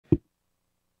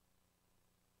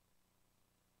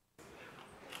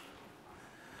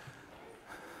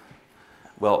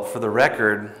Well, for the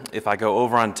record, if I go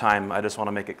over on time, I just want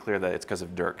to make it clear that it's because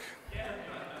of Dirk.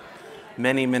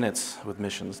 Many minutes with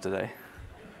missions today.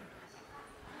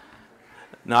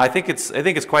 No, I think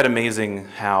it's quite amazing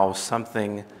how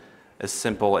something as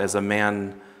simple as a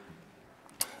man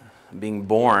being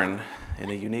born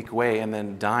in a unique way and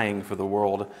then dying for the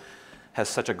world has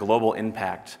such a global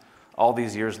impact all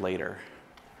these years later,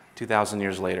 2,000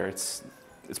 years later. It's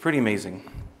pretty amazing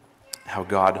how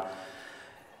God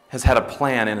has had a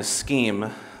plan and a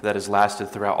scheme that has lasted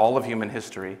throughout all of human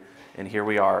history, and here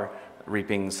we are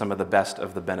reaping some of the best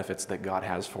of the benefits that God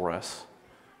has for us.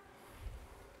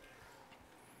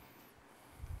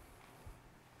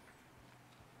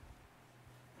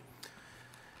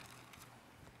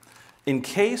 In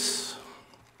case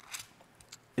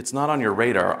it's not on your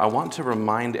radar, I want to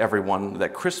remind everyone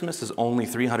that Christmas is only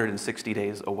 360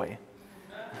 days away.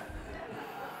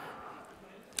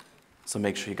 So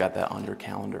make sure you got that on your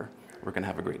calendar. We're going to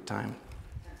have a great time.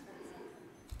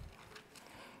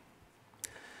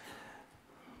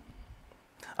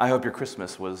 I hope your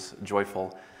Christmas was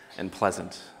joyful and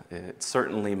pleasant. It's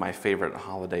certainly my favorite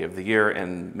holiday of the year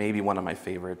and maybe one of my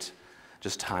favorite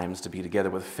just times to be together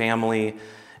with family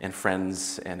and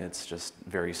friends, and it's just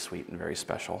very sweet and very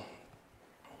special.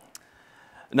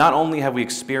 Not only have we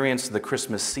experienced the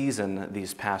Christmas season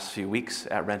these past few weeks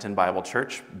at Renton Bible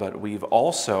Church, but we've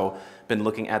also been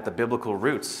looking at the biblical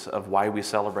roots of why we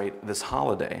celebrate this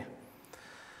holiday.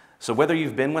 So whether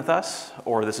you've been with us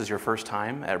or this is your first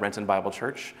time at Renton Bible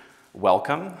Church,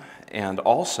 welcome. And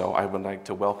also, I would like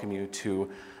to welcome you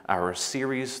to our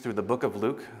series through the book of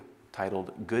Luke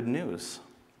titled Good News,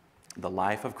 the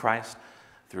life of Christ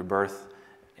through birth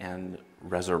and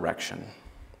resurrection.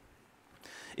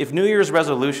 If New Year's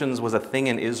resolutions was a thing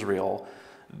in Israel,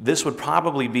 this would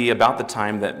probably be about the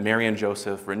time that Mary and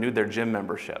Joseph renewed their gym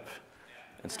membership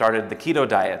and started the keto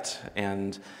diet,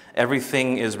 and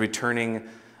everything is returning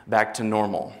back to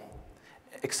normal.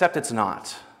 Except it's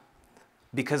not,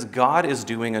 because God is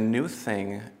doing a new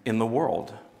thing in the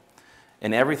world,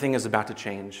 and everything is about to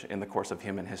change in the course of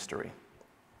human history.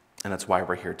 And that's why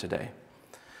we're here today.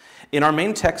 In our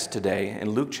main text today, in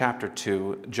Luke chapter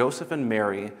 2, Joseph and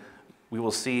Mary, we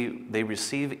will see they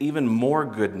receive even more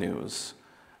good news,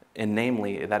 and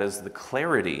namely, that is the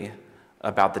clarity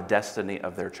about the destiny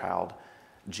of their child,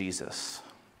 Jesus.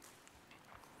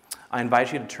 I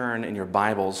invite you to turn in your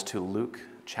Bibles to Luke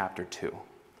chapter 2.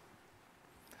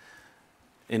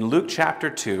 In Luke chapter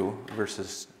 2,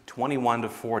 verses 21 to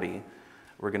 40,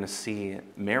 we're going to see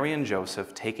Mary and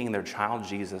Joseph taking their child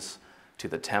Jesus to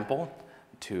the temple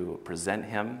to present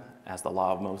him as the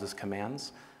law of Moses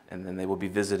commands, and then they will be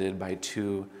visited by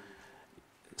two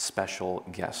special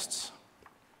guests.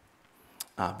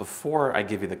 Before I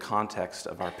give you the context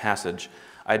of our passage,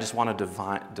 I just want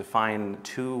to define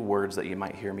two words that you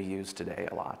might hear me use today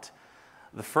a lot.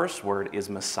 The first word is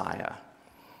Messiah.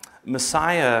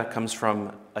 Messiah comes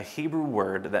from a Hebrew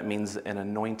word that means an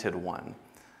anointed one.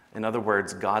 In other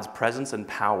words, God's presence and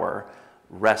power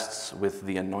rests with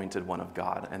the anointed one of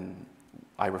God. And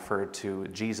I refer to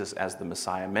Jesus as the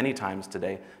Messiah many times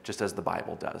today, just as the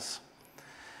Bible does.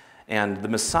 And the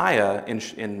Messiah,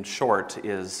 in short,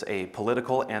 is a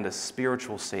political and a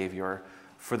spiritual savior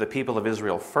for the people of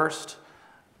Israel first,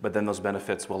 but then those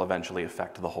benefits will eventually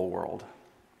affect the whole world.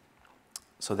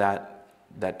 So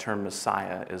that term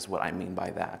Messiah is what I mean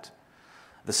by that.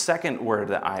 The second word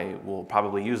that I will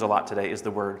probably use a lot today is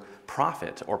the word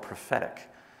prophet or prophetic.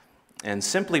 And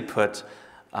simply put,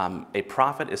 a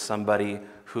prophet is somebody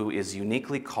who is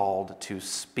uniquely called to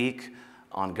speak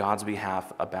on God's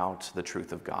behalf about the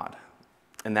truth of God.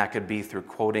 And that could be through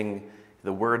quoting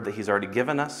the word that he's already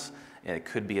given us, and it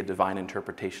could be a divine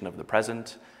interpretation of the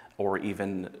present, or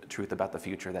even truth about the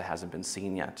future that hasn't been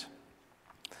seen yet.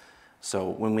 So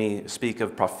when we speak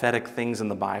of prophetic things in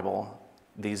the Bible,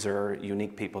 these are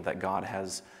unique people that God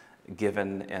has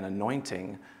given an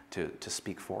anointing to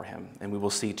speak for him. And we will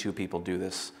see two people do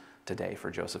this today for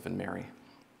Joseph and Mary.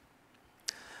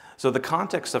 So the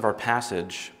context of our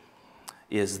passage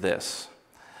is this.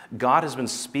 God has been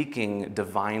speaking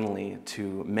divinely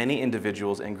to many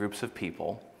individuals and groups of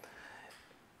people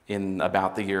in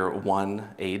about the year 1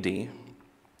 AD.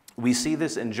 We see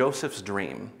this in Joseph's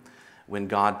dream when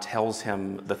God tells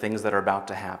him the things that are about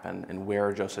to happen and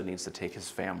where Joseph needs to take his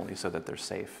family so that they're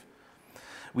safe.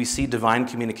 We see divine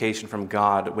communication from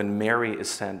God when Mary is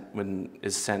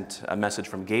sent a message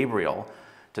from Gabriel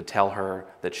to tell her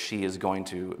that she is going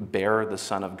to bear the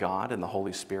Son of God and the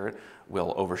Holy Spirit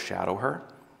will overshadow her,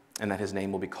 and that his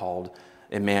name will be called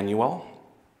Emmanuel.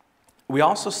 We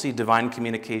also see divine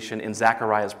communication in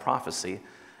Zechariah's prophecy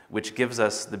which gives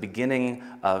us the beginning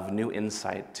of new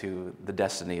insight to the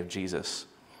destiny of Jesus.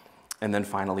 And then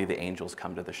finally, the angels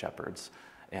come to the shepherds,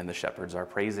 and the shepherds are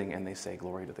praising, and they say,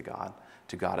 "Glory to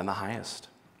God in the highest."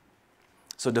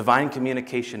 So divine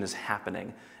communication is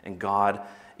happening, and God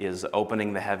is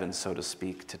opening the heavens, so to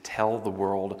speak, to tell the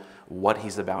world what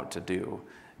he's about to do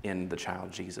in the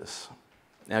child Jesus.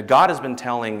 Now, God has been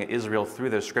telling Israel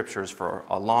through the scriptures for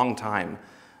a long time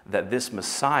that this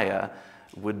Messiah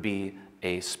would be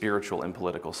a spiritual and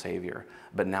political savior,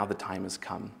 but now the time has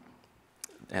come,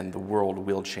 and the world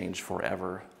will change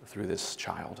forever through this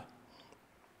child.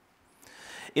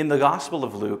 In the Gospel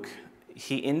of Luke,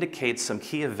 he indicates some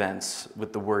key events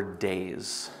with the word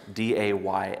days,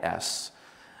 D-A-Y-S.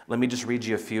 Let me just read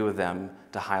you a few of them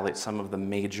to highlight some of the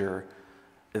major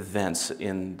events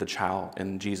in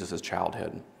Jesus'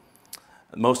 childhood.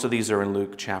 Most of these are in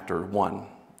Luke chapter 1.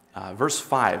 Verse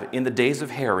 5, in the days of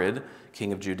Herod,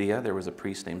 king of Judea, there was a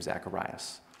priest named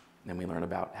Zacharias. And we learn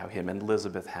about how him and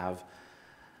Elizabeth have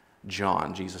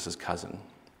John, Jesus' cousin.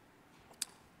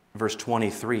 Verse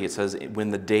 23, it says, when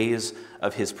the days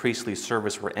of his priestly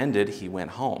service were ended, he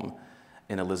went home,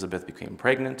 and Elizabeth became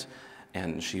pregnant,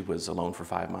 and she was alone for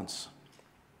 5 months.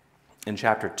 In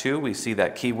chapter 2, we see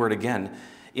that key word again.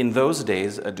 In those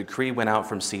days, a decree went out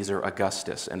from Caesar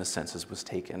Augustus, and a census was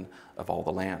taken of all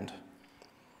the land.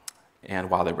 And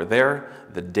while they were there,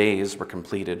 the days were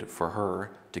completed for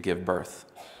her to give birth.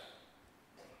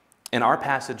 And our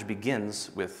passage begins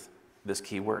with this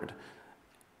key word.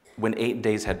 When 8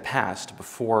 days had passed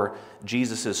before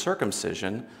Jesus'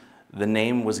 circumcision, the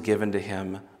name was given to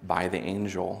him by the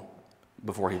angel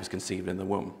before he was conceived in the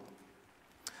womb.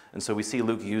 And so we see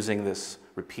Luke using this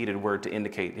repeated word to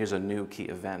indicate here's a new key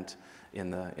event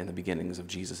in the beginnings of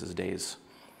Jesus' days.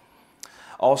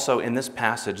 Also, in this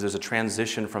passage, there's a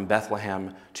transition from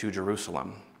Bethlehem to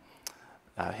Jerusalem.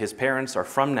 His parents are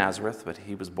from Nazareth, but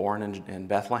he was born in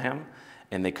Bethlehem,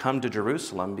 and they come to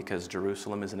Jerusalem because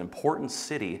Jerusalem is an important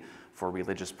city for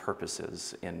religious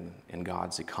purposes in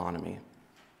God's economy.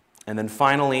 And then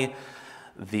finally,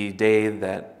 the day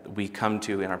that we come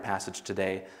to in our passage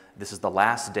today, this is the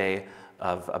last day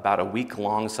of about a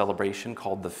week-long celebration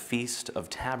called the Feast of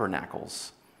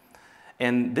Tabernacles.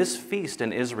 And this feast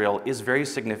in Israel is very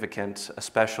significant,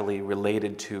 especially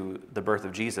related to the birth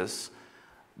of Jesus,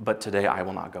 but today I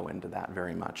will not go into that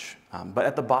very much. But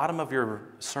at the bottom of your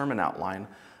sermon outline,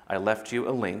 I left you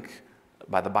a link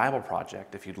by the Bible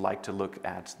Project if you'd like to look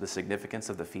at the significance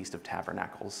of the Feast of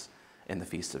Tabernacles and the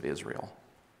Feast of Israel.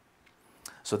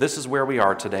 So this is where we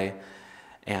are today,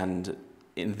 and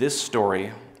in this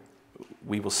story,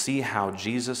 we will see how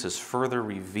Jesus is further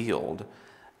revealed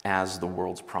as the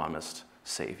world's promised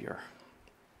Savior.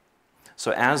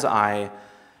 So as I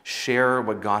share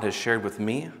what God has shared with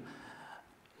me,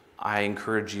 I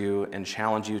encourage you and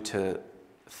challenge you to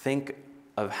think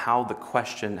of how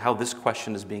this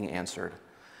question is being answered.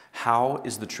 How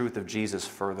is the truth of Jesus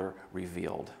further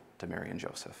revealed to Mary and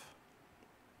Joseph?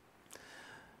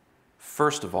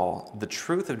 First of all, the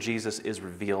truth of Jesus is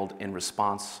revealed in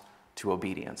response to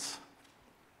obedience.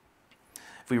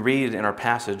 If we read in our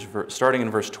passage, starting in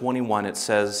verse 21, it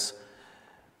says,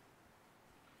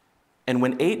 and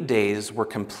when 8 days were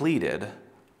completed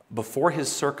before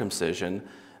his circumcision,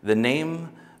 the name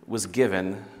was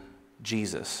given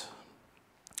Jesus,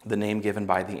 the name given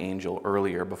by the angel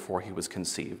earlier before he was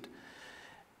conceived.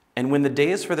 And when the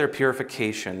days for their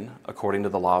purification, according to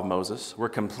the law of Moses, were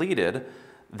completed,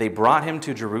 they brought him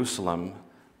to Jerusalem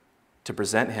to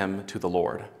present him to the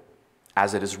Lord.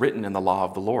 As it is written in the law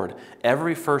of the Lord,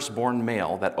 every firstborn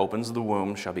male that opens the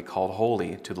womb shall be called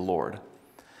holy to the Lord,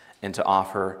 and to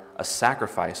offer a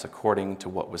sacrifice according to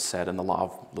what was said in the law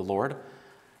of the Lord,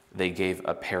 they gave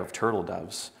a pair of turtle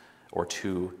doves or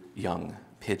 2 young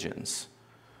pigeons.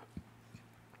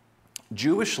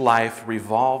 Jewish life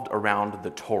revolved around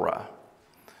the Torah,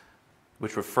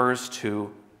 which refers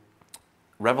to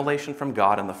revelation from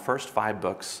God in the first 5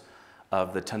 books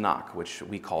of the Tanakh, which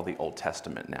we call the Old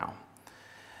Testament now.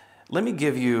 Let me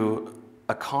give you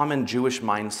a common Jewish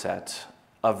mindset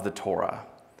of the Torah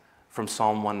from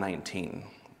Psalm 119.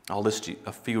 I'll list you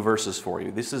a few verses for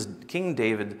you. This is King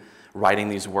David writing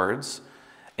these words,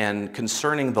 and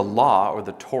concerning the law or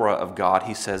the Torah of God,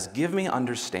 he says, give me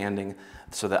understanding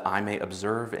so that I may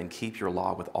observe and keep your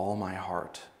law with all my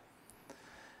heart.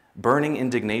 Burning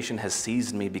indignation has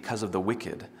seized me because of the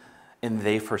wicked, and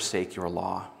they forsake your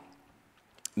law.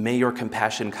 May your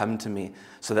compassion come to me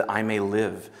so that I may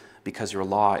live, because your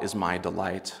law is my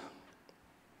delight.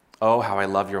 Oh, how I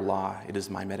love your law. It is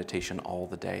my meditation all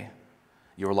the day.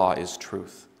 Your law is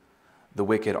truth. The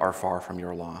wicked are far from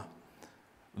your law.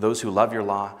 Those who love your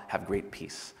law have great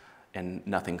peace, and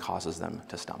nothing causes them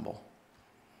to stumble.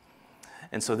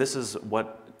 And so this is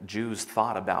what Jews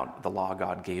thought about the law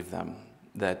God gave them,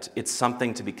 that it's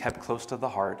something to be kept close to the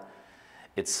heart,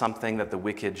 it's something that the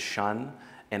wicked shun,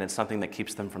 and it's something that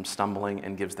keeps them from stumbling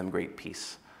and gives them great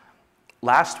peace.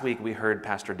 Last week we heard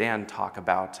Pastor Dan talk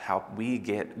about how we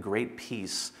get great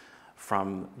peace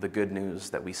from the good news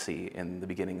that we see in the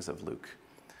beginnings of Luke.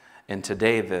 And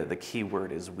today the key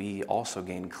word is we also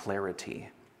gain clarity.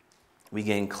 We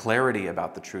gain clarity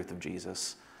about the truth of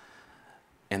Jesus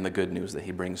and the good news that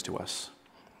he brings to us.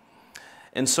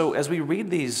 And so as we read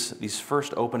these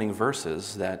first opening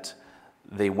verses, that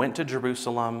they went to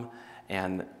Jerusalem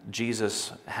and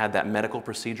Jesus had that medical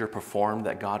procedure performed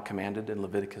that God commanded in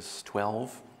Leviticus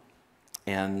 12,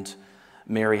 and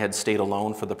Mary had stayed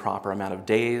alone for the proper amount of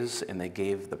days, and they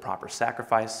gave the proper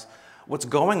sacrifice. What's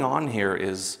going on here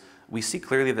is we see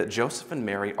clearly that Joseph and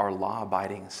Mary are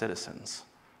law-abiding citizens.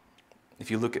 If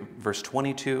you look at verse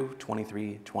 22,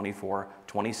 23, 24,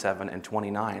 27, and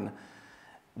 29,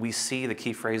 we see the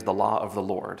key phrase, the law of the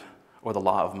Lord, or the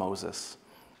law of Moses.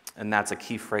 And that's a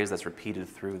key phrase that's repeated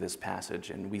through this passage.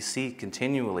 And we see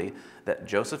continually that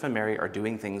Joseph and Mary are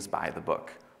doing things by the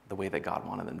book, the way that God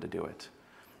wanted them to do it.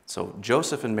 So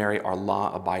Joseph and Mary are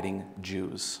law-abiding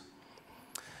Jews.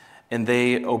 And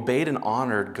they obeyed and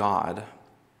honored God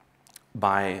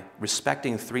by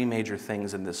respecting three major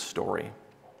things in this story.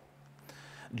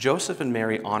 Joseph and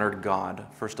Mary honored God,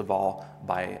 first of all,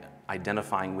 by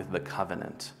identifying with the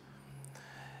covenant.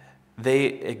 They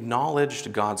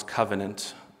acknowledged God's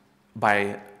covenant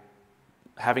by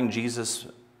having Jesus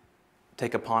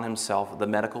take upon himself the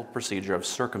medical procedure of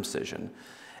circumcision.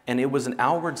 And it was an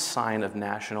outward sign of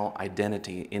national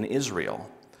identity in Israel.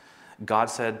 God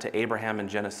said to Abraham in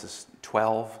Genesis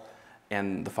 12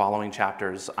 and the following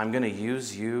chapters, I'm going to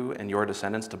use you and your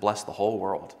descendants to bless the whole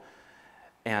world.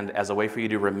 And as a way for you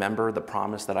to remember the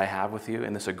promise that I have with you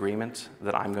and this agreement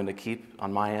that I'm going to keep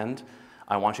on my end,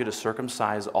 I want you to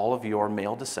circumcise all of your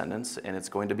male descendants, and it's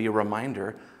going to be a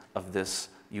reminder of this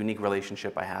unique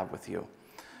relationship I have with you.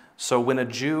 So when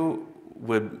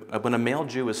a male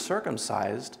Jew is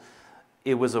circumcised,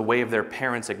 it was a way of their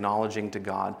parents acknowledging to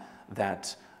God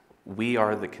that we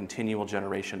are the continual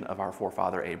generation of our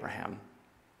forefather Abraham,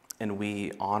 and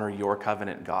we honor your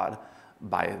covenant, God,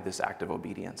 by this act of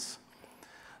obedience.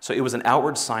 So it was an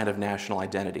outward sign of national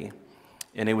identity,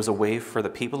 and it was a way for the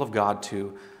people of God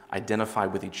to identify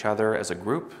with each other as a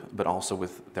group, but also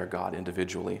with their God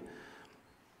individually.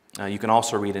 You can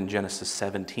also read in Genesis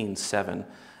 17:7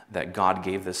 that God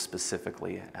gave this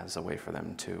specifically as a way for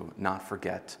them to not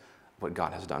forget what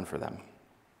God has done for them.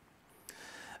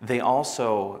 They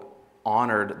also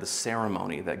honored the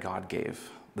ceremony that God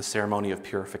gave, the ceremony of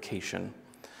purification.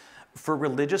 For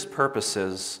religious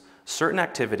purposes, certain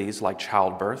activities like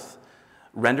childbirth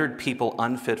rendered people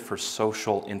unfit for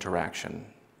social interaction.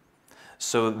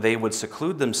 So they would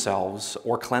seclude themselves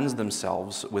or cleanse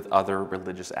themselves with other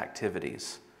religious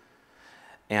activities.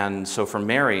 And so for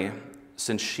Mary,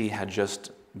 since she had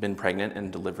just been pregnant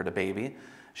and delivered a baby,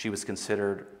 she was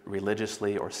considered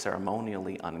religiously or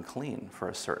ceremonially unclean for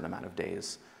a certain amount of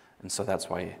days. And so that's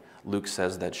why Luke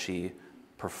says that she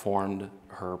performed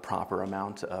her proper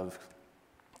amount of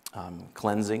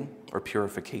cleansing or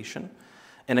purification.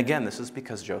 And again, this is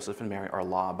because Joseph and Mary are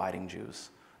law-abiding Jews.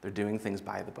 They're doing things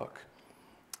by the book.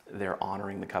 They're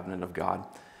honoring the covenant of God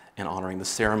and honoring the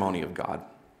ceremony of God.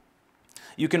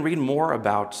 You can read more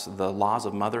about the laws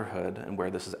of motherhood and where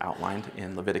this is outlined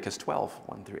in Leviticus 12,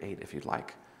 1 through 8, if you'd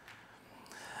like.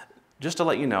 Just to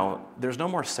let you know, there's no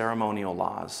more ceremonial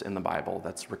laws in the Bible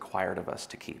that's required of us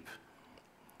to keep.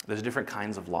 There's different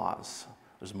kinds of laws.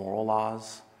 There's moral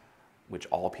laws, which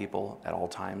all people at all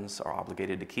times are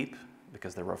obligated to keep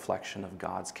because they're a reflection of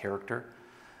God's character.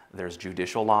 There's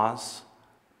judicial laws,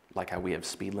 like how we have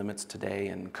speed limits today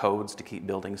and codes to keep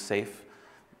buildings safe.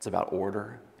 It's about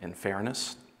order and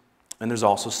fairness. And there's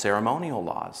also ceremonial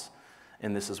laws,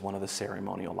 and this is one of the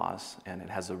ceremonial laws, and it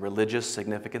has a religious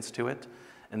significance to it,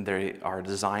 and they are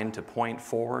designed to point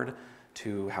forward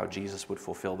to how Jesus would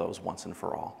fulfill those once and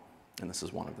for all, and this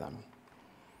is one of them.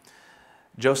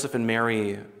 Joseph and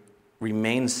Mary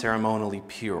remained ceremonially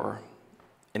pure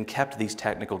and kept these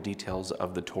technical details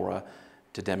of the Torah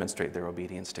to demonstrate their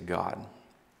obedience to God.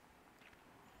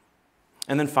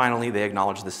 And then finally, they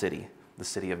acknowledged the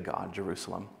city of God,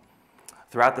 Jerusalem.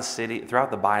 Throughout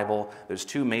the Bible, there's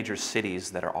two major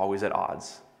cities that are always at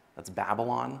odds. That's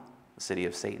Babylon, the city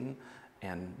of Satan,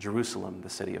 and Jerusalem, the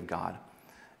city of God.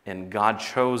 And God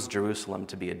chose Jerusalem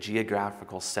to be a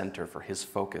geographical center for his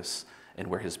focus and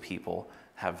where his people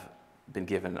have been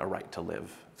given a right to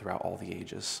live throughout all the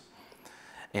ages.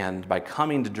 And by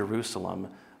coming to Jerusalem,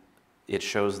 it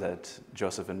shows that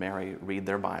Joseph and Mary read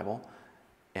their Bible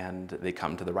and they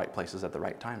come to the right places at the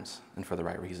right times and for the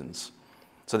right reasons.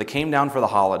 So they came down for the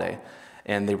holiday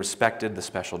and they respected the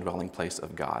special dwelling place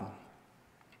of God.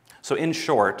 So in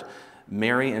short,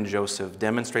 Mary and Joseph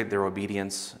demonstrate their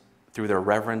obedience through their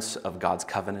reverence of God's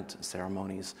covenant,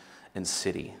 ceremonies, and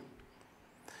city.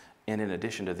 And in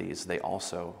addition to these, they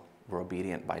also were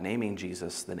obedient by naming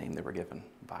Jesus the name they were given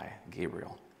by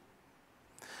Gabriel.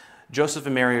 Joseph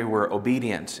and Mary were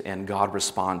obedient, and God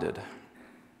responded.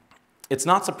 It's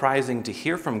not surprising to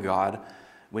hear from God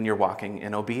when you're walking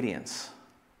in obedience.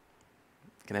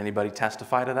 Can anybody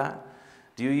testify to that?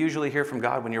 Do you usually hear from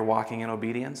God when you're walking in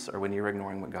obedience or when you're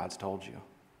ignoring what God's told you?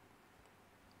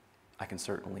 I can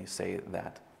certainly say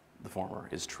that the former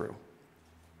is true.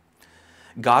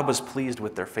 God was pleased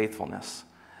with their faithfulness.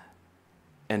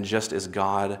 And just as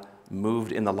God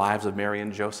moved in the lives of Mary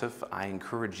and Joseph, I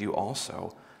encourage you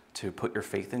also to put your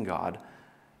faith in God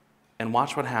and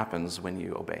watch what happens when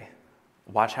you obey.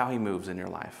 Watch how he moves in your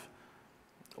life.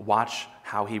 Watch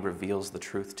how he reveals the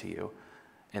truth to you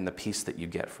and the peace that you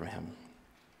get from him.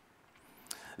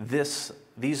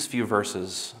 These few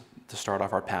verses to start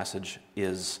off our passage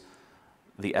is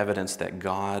the evidence that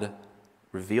God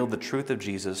revealed the truth of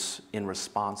Jesus in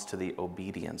response to the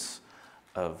obedience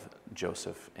of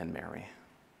Joseph and Mary.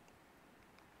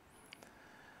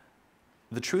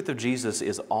 The truth of Jesus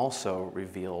is also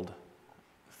revealed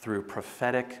through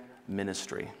prophetic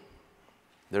ministry.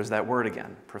 There's that word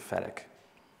again, prophetic.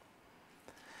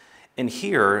 And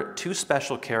here, two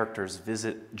special characters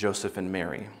visit Joseph and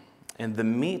Mary. And the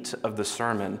meat of the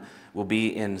sermon will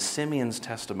be in Simeon's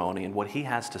testimony and what he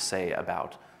has to say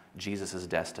about Jesus'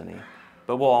 destiny.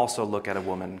 But we'll also look at a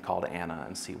woman called Anna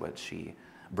and see what she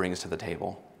brings to the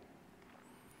table.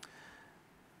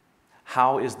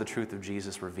 How is the truth of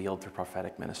Jesus revealed through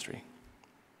prophetic ministry?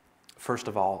 First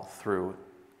of all, through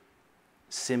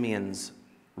Simeon's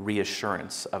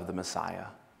reassurance of the Messiah.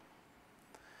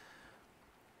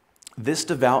 This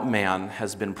devout man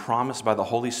has been promised by the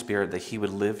Holy Spirit that he would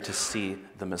live to see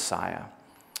the Messiah.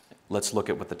 Let's look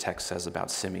at what the text says about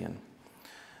Simeon.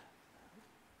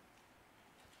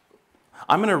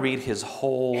 I'm going to read his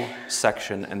whole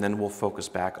section, and then we'll focus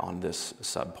back on this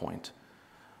subpoint.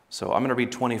 So I'm going to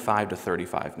read 25 to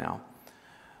 35 now.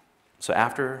 So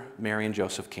after Mary and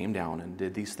Joseph came down and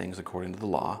did these things according to the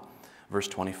law, verse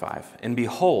 25, and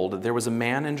behold, there was a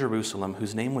man in Jerusalem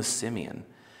whose name was Simeon.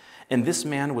 And this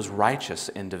man was righteous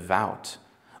and devout,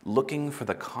 looking for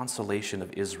the consolation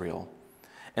of Israel.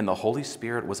 And the Holy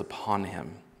Spirit was upon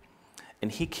him.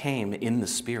 And he came in the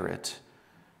Spirit.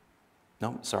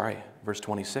 Verse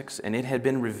 26. And it had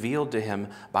been revealed to him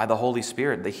by the Holy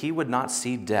Spirit that he would not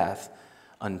see death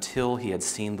until he had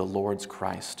seen the Lord's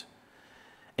Christ.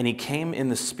 And he came in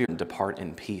the Spirit and depart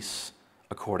in peace,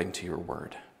 according to your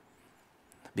word.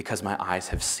 Because my eyes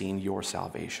have seen your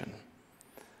salvation,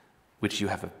 which you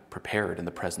have prepared in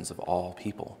the presence of all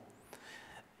people.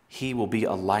 He will be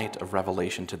a light of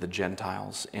revelation to the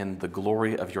Gentiles and the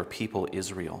glory of your people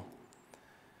Israel.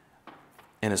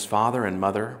 And his father and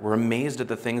mother were amazed at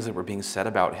the things that were being said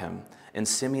about him. And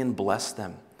Simeon blessed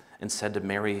them and said to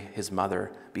Mary, his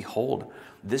mother, behold,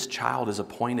 this child is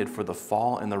appointed for the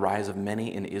fall and the rise of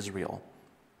many in Israel,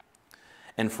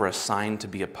 and for a sign to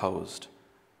be opposed.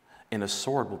 And a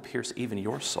sword will pierce even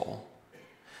your soul,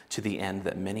 to the end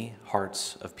that many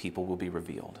hearts of people will be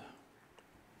revealed.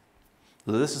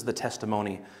 So this is the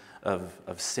testimony of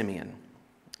Simeon,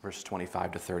 verse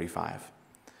 25 to 35.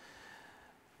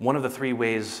 One of the three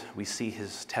ways we see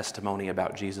his testimony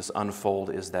about Jesus unfold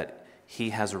is that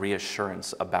he has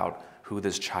reassurance about who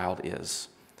this child is.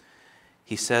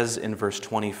 He says in verse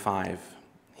 25,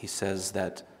 he says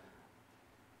that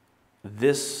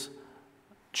this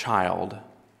child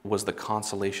was the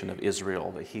consolation of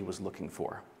Israel that he was looking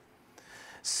for.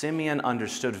 Simeon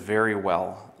understood very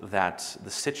well that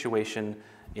the situation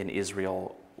in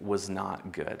Israel was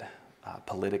not good,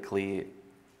 politically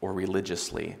or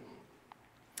religiously.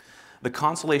 The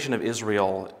consolation of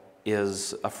Israel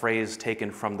is a phrase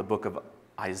taken from the book of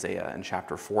Isaiah in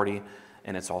chapter 40,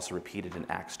 and it's also repeated in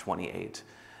Acts 28.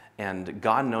 And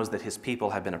God knows that his people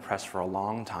have been oppressed for a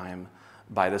long time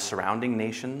by the surrounding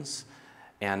nations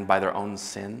and by their own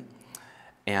sin.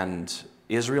 And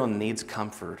Israel needs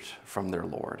comfort from their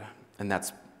Lord, and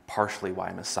that's partially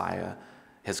why Messiah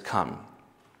has come.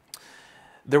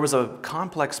 There was a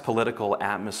complex political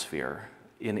atmosphere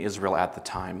in Israel at the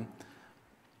time.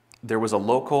 There was a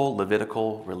local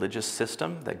Levitical religious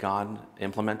system that God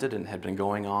implemented and had been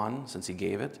going on since he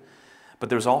gave it, but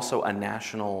there was also a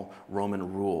national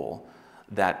Roman rule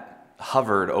that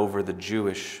hovered over the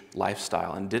Jewish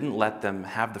lifestyle and didn't let them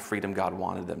have the freedom God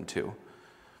wanted them to.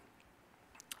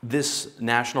 This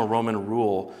national Roman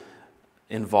rule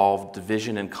involved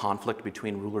division and conflict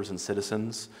between rulers and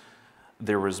citizens.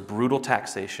 There was brutal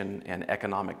taxation and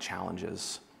economic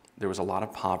challenges. There was a lot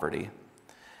of poverty.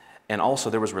 And also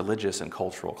there was religious and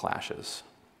cultural clashes.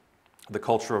 The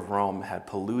culture of Rome had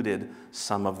polluted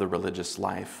some of the religious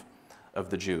life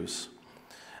of the Jews.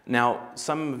 Now,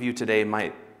 some of you today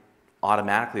might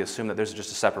automatically assume that there's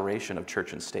just a separation of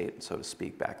church and state, so to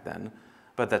speak, back then,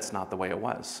 but that's not the way it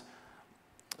was.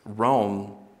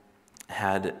 Rome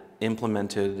had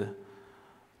implemented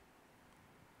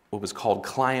what was called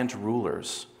client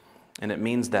rulers, and it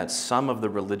means that some of the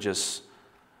religious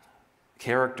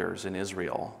characters in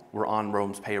Israel were on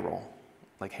Rome's payroll,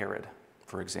 like Herod,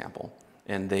 for example,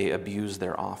 and they abused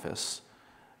their office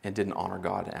and didn't honor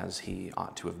God as he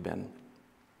ought to have been.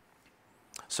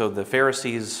 So the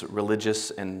Pharisees' religious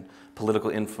and political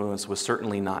influence was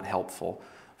certainly not helpful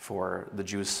for the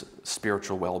Jews'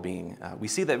 spiritual well-being. We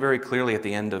see that very clearly at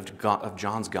the end of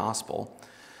John's Gospel,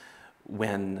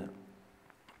 when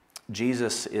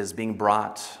Jesus is being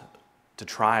brought to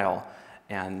trial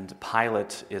and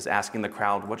Pilate is asking the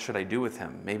crowd, what should I do with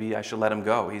him? Maybe I should let him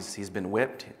go. He's been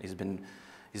whipped. He's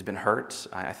been hurt.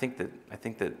 I think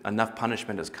that enough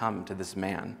punishment has come to this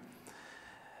man.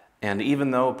 And even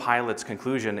though Pilate's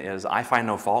conclusion is, I find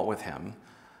no fault with him,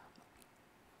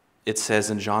 it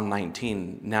says in John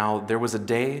 19, now there was a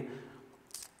day,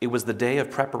 it was the day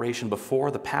of preparation before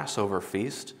the Passover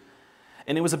feast,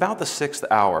 and it was about the 6th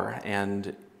hour,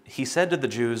 and he said to the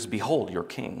Jews, behold, your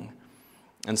king.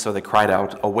 And so they cried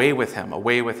out, away with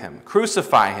him,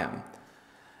 crucify him.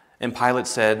 And Pilate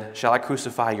said, shall I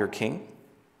crucify your king?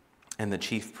 And the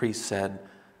chief priests said,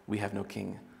 we have no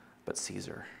king but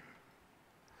Caesar.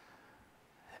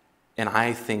 And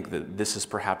I think that this is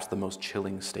perhaps the most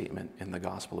chilling statement in the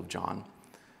Gospel of John,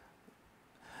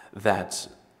 that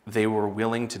they were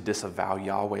willing to disavow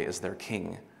Yahweh as their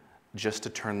king just to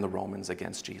turn the Romans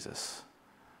against Jesus.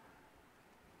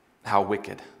 How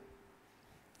wicked,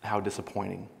 how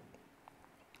disappointing.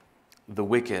 The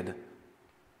wicked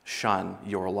shun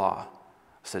your law,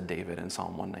 said David in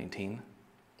Psalm 119.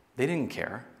 They didn't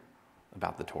care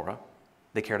about the Torah.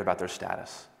 They cared about their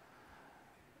status.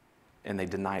 And they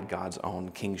denied God's own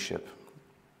kingship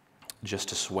just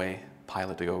to sway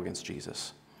Pilate to go against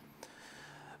Jesus.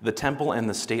 The temple and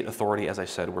the state authority, as I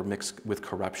said, were mixed with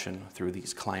corruption through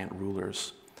these client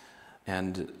rulers,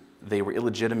 and they were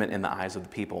illegitimate in the eyes of the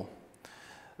people.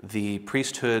 The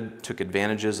priesthood took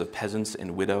advantages of peasants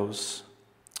and widows,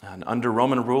 and under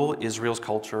Roman rule, Israel's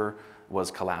culture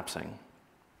was collapsing.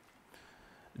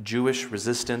 Jewish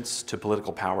resistance to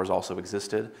political powers also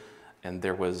existed, and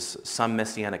there was some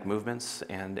messianic movements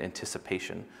and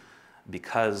anticipation,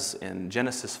 because in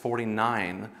Genesis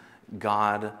 49,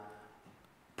 God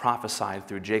prophesied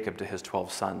through Jacob to his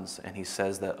 12 sons, and he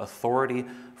says that authority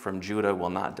from Judah will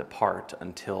not depart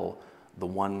until the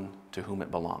one to whom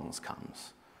it belongs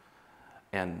comes.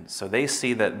 And so they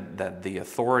see that the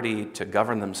authority to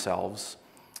govern themselves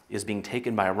is being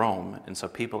taken by Rome, and so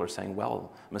people are saying,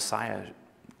 well, Messiah,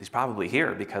 he's probably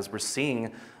here because we're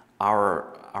seeing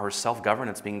our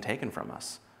self-governance being taken from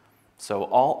us. So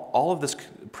all of this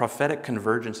prophetic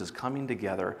convergence is coming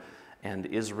together, and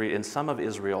Israel, and some of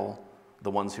Israel,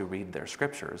 the ones who read their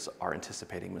scriptures, are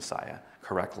anticipating Messiah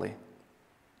correctly.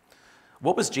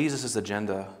 What was Jesus'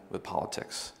 agenda with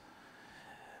politics?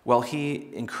 Well, he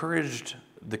encouraged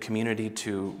the community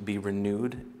to be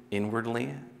renewed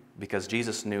inwardly, because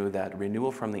Jesus knew that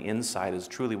renewal from the inside is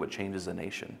truly what changes a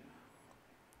nation.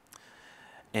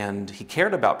 And he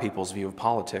cared about people's view of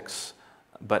politics,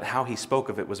 but how he spoke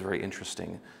of it was very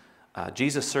interesting.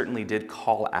 Jesus certainly did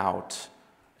call out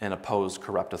and oppose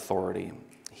corrupt authority.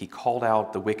 He called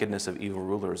out the wickedness of evil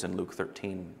rulers in Luke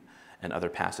 13 and other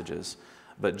passages.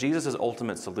 But Jesus'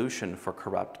 ultimate solution for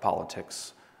corrupt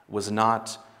politics was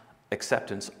not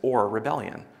acceptance or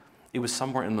rebellion. It was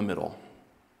somewhere in the middle.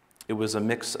 It was a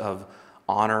mix of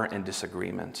honor and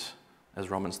disagreement, as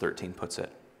Romans 13 puts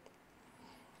it.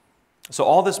 So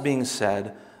all this being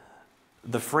said,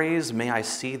 the phrase, may I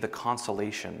see the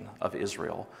consolation of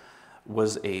Israel,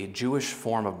 was a Jewish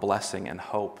form of blessing and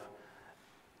hope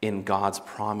in God's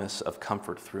promise of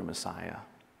comfort through Messiah.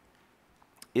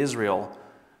 Israel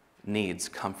needs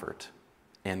comfort,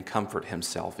 and comfort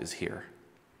himself is here.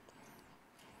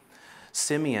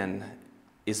 Simeon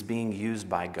is being used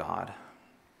by God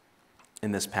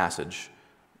in this passage.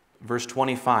 Verse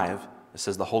 25, it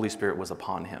says the Holy Spirit was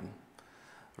upon him.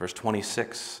 Verse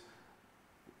 26,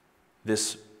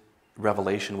 this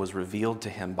revelation was revealed to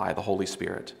him by the Holy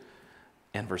Spirit.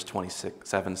 And verse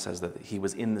 27 says that he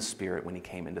was in the Spirit when he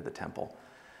came into the temple.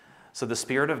 So the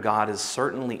Spirit of God is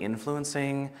certainly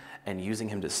influencing and using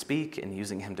him to speak and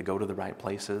using him to go to the right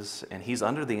places. And he's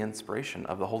under the inspiration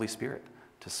of the Holy Spirit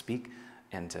to speak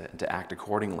and to act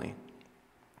accordingly.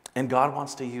 And God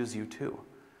wants to use you too.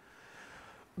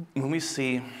 When we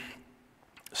see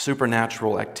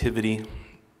supernatural activity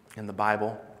in the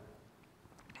Bible,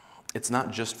 it's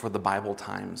not just for the Bible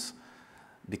times,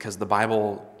 because the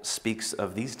Bible speaks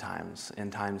of these times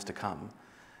and times to come.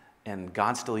 And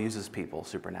God still uses people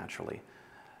supernaturally.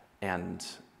 And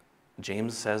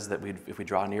James says that if we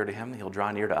draw near to him, he'll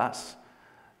draw near to us.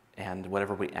 And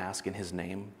whatever we ask in his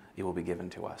name, it will be given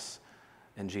to us.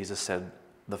 And Jesus said,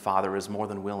 the Father is more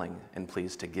than willing and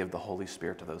pleased to give the Holy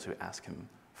Spirit to those who ask him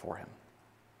for him.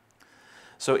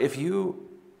 So if you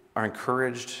are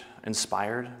encouraged,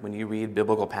 inspired when you read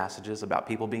biblical passages about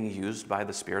people being used by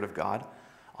the Spirit of God,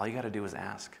 all you got to do is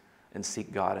ask and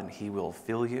seek God, and he will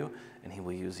fill you and he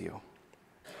will use you.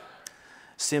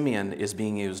 Simeon is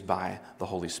being used by the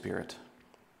Holy Spirit,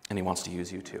 and he wants to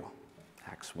use you too.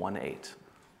 Acts 1:8.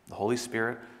 The Holy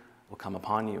Spirit will come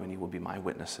upon you, and you will be my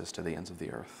witnesses to the ends of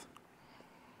the earth.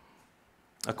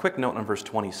 A quick note on verse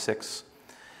 26.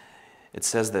 It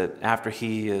says that after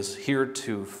he is here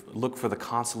to look for the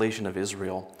consolation of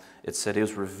Israel, it said it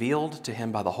was revealed to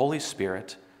him by the Holy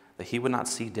Spirit that he would not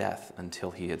see death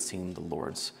until he had seen the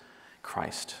Lord's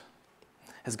Christ.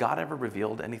 Has God ever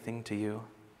revealed anything to you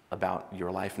about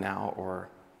your life now or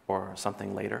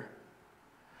something later?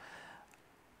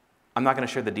 I'm not going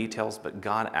to share the details, but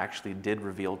God actually did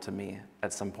reveal to me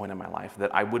at some point in my life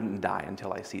that I wouldn't die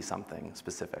until I see something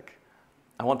specific.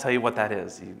 I won't tell you what that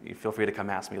is. You feel free to come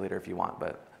ask me later if you want,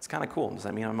 but it's kind of cool. Does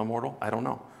that mean I'm immortal? I don't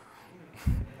know.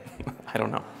 I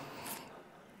don't know.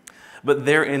 But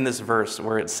there in this verse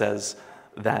where it says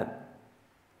that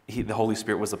the Holy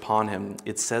Spirit was upon him,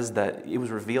 it says that it was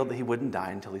revealed that he wouldn't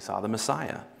die until he saw the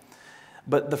Messiah.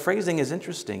 But the phrasing is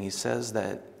interesting. He says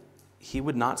that he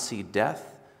would not see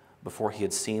death before he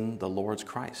had seen the Lord's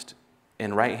Christ.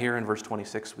 And right here in verse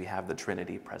 26, we have the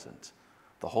Trinity present.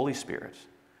 The Holy Spirit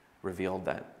revealed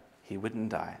that he wouldn't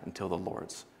die until the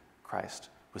Lord's Christ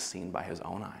was seen by his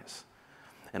own eyes.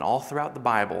 And all throughout the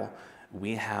Bible,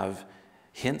 we have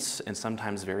hints and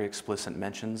sometimes very explicit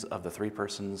mentions of the three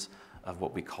persons of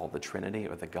what we call the Trinity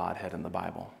or the Godhead in the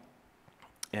Bible.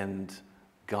 And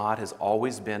God has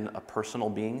always been a personal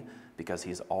being because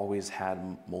he's always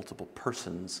had multiple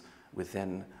persons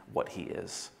within what he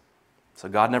is. So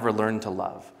God never learned to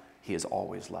love. He has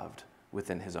always loved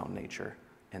within his own nature.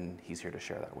 And he's here to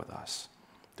share that with us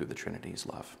through the Trinity's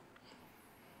love.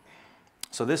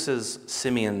 So this is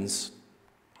Simeon's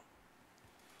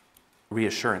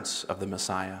reassurance of the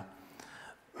Messiah.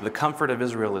 The comfort of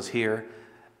Israel is here,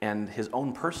 and his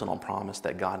own personal promise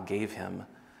that God gave him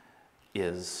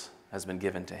has been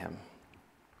given to him.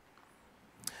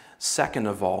 Second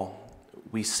of all,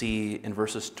 we see in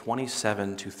verses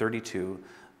 27 to 32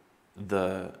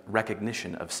 the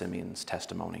recognition of Simeon's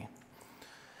testimony.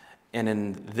 And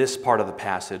in this part of the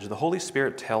passage, the Holy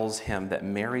Spirit tells him that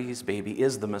Mary's baby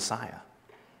is the Messiah,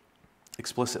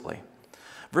 explicitly.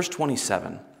 Verse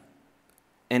 27,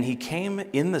 and he came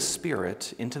in the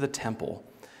Spirit into the temple,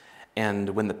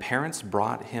 and when the parents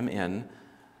brought him in,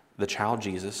 the child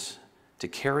Jesus, to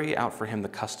carry out for him the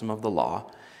custom of the law,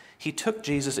 he took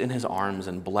Jesus in his arms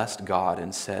and blessed God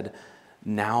and said,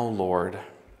 now, Lord,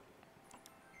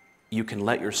 you can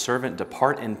let your servant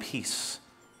depart in peace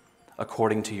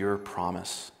according to your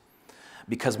promise,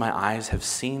 because my eyes have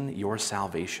seen your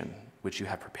salvation, which you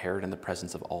have prepared in the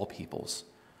presence of all peoples.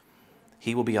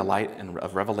 He will be a light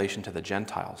of revelation to the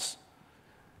Gentiles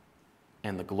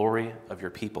and the glory of your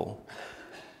people,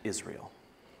 Israel.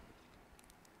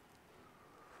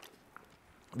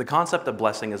 The concept of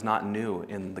blessing is not new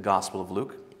in the Gospel of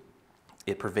Luke.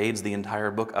 It pervades the entire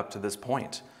book up to this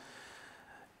point.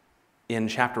 In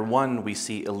chapter 1, we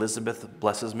see Elizabeth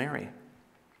blesses Mary.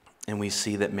 And we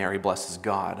see that Mary blesses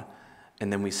God.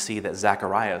 And then we see that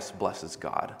Zacharias blesses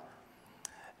God.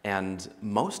 And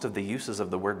most of the uses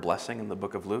of the word blessing in the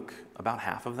book of Luke, about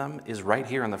half of them, is right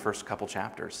here in the first couple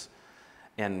chapters.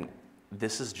 And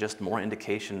this is just more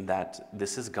indication that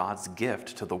this is God's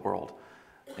gift to the world.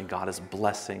 And God is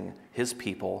blessing his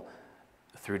people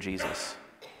through Jesus.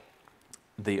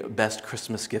 The best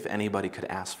Christmas gift anybody could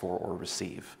ask for or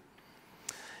receive.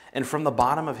 And from the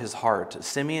bottom of his heart,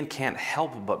 Simeon can't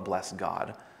help but bless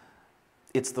God.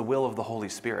 It's the will of the Holy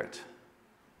Spirit.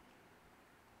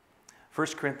 1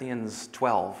 Corinthians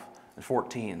 12 and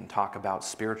 14 talk about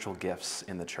spiritual gifts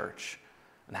in the church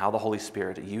and how the Holy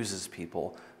Spirit uses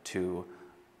people to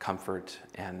comfort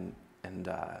and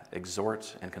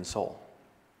exhort and console.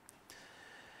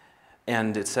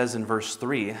 And it says in verse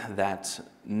 3 that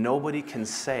nobody can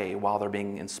say while they're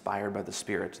being inspired by the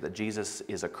Spirit that Jesus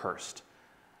is accursed,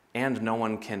 and no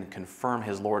one can confirm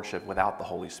his lordship without the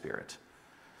Holy Spirit.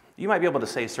 You might be able to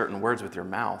say certain words with your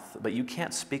mouth, but you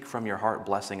can't speak from your heart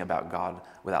blessing about God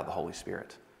without the Holy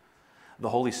Spirit. The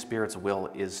Holy Spirit's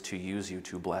will is to use you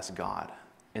to bless God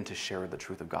and to share the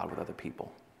truth of God with other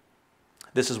people.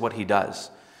 This is what he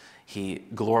does. He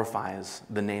glorifies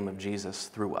the name of Jesus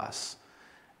through us,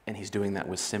 and he's doing that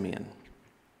with Simeon.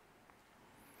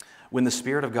 When the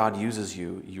Spirit of God uses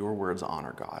you, your words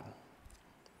honor God.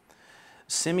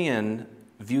 Simeon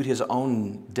viewed his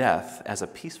own death as a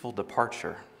peaceful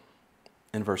departure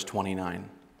in verse 29.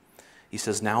 He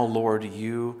says, "Now, Lord,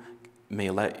 you may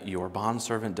let your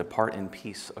bondservant depart in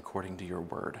peace according to your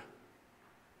word."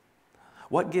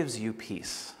 What gives you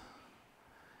peace?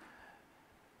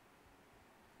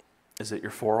 Is it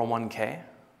your 401k?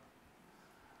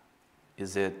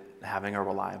 Is it having a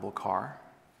reliable car?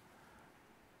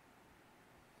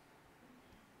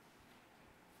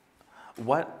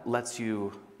 What lets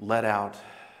you let out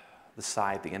the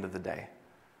sigh at the end of the day?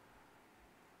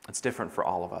 It's different for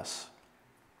all of us.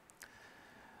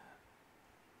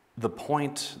 The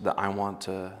point that I want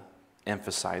to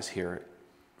emphasize here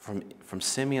from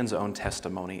Simeon's own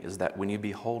testimony is that when you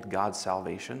behold God's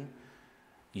salvation,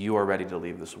 you are ready to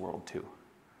leave this world too.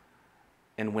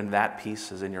 And when that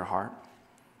peace is in your heart,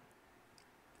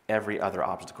 every other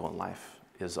obstacle in life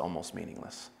is almost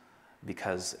meaningless,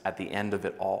 because at the end of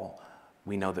it all,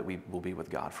 we know that we will be with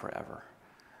God forever.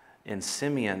 And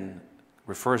Simeon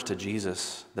refers to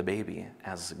Jesus, the baby,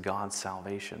 as God's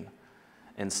salvation.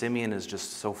 And Simeon is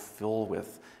just so filled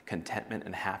with contentment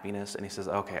and happiness. And he says,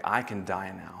 okay, I can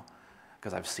die now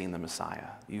because I've seen the Messiah.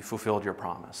 You fulfilled your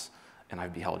promise, and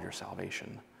I've beheld your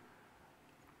salvation.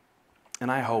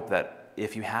 And I hope that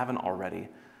if you haven't already,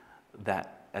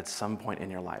 that at some point in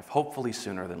your life, hopefully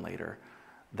sooner than later,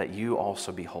 that you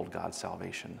also behold God's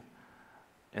salvation,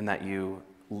 and that you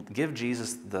give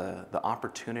Jesus the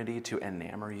opportunity to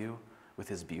enamor you with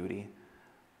his beauty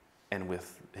and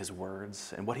with his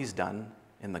words and what he's done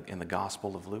in the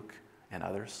Gospel of Luke and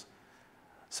others.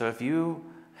 So if you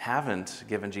haven't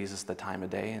given Jesus the time of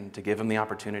day and to give him the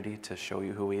opportunity to show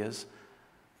you who he is,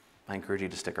 I encourage you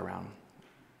to stick around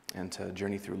and to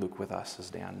journey through Luke with us as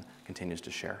Dan continues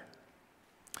to share.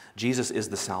 Jesus is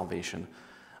the salvation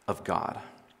of God.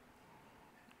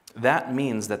 That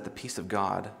means that the peace of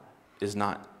God is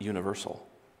not universal,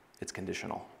 it's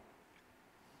conditional.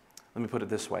 Let me put it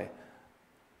this way.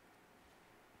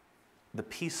 The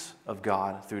peace of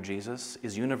God through Jesus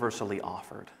is universally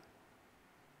offered,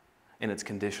 and it's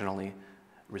conditionally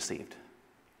received.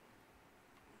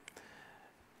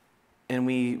 And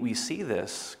we see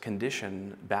this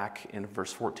condition back in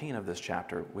verse 14 of this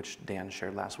chapter, which Dan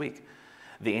shared last week.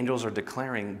 The angels are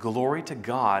declaring, "Glory to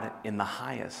God in the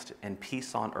highest, and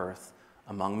peace on earth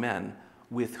among men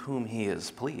with whom he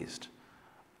is pleased."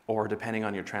 Or depending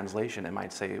on your translation, it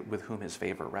might say, "with whom his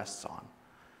favor rests on."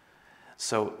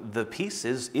 So the peace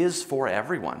is for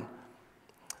everyone.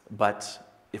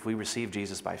 But if we receive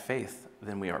Jesus by faith,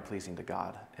 then we are pleasing to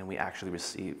God, and we actually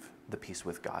receive the peace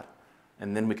with God.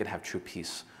 And then we can have true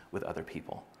peace with other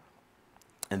people.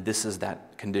 And this is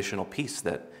that conditional peace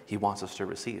that he wants us to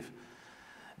receive.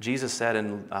 Jesus said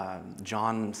in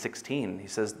John 16, he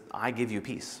says, "I give you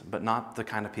peace, but not the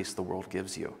kind of peace the world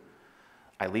gives you.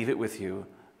 I leave it with you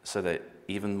so that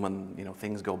even when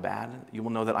things go bad, you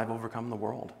will know that I've overcome the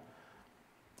world."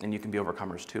 And you can be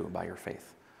overcomers too by your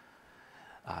faith.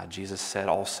 Jesus said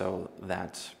also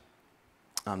that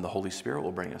the Holy Spirit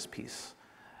will bring us peace.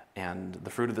 And the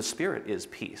fruit of the Spirit is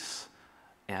peace.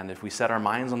 And if we set our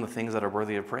minds on the things that are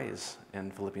worthy of praise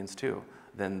in Philippians 2,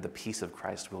 then the peace of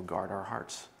Christ will guard our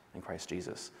hearts in Christ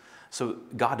Jesus. So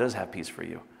God does have peace for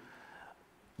you,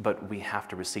 but we have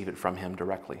to receive it from him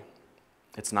directly.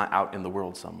 It's not out in the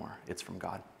world somewhere. It's from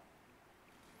God.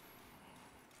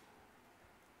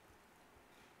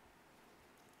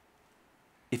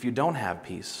 If you don't have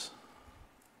peace,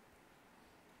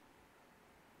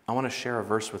 I want to share a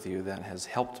verse with you that has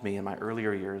helped me in my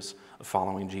earlier years of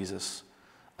following Jesus,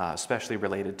 especially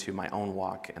related to my own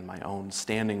walk and my own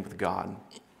standing with God.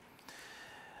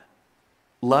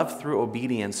 Love through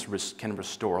obedience can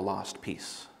restore lost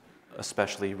peace,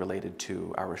 especially related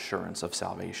to our assurance of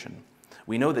salvation.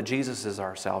 We know that Jesus is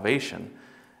our salvation,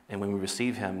 and when we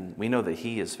receive him, we know that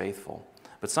he is faithful.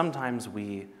 But sometimes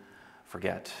we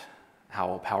forget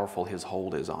how powerful his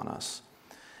hold is on us.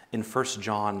 In 1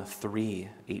 John 3,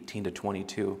 18 to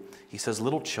 22, he says,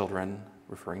 "Little children,"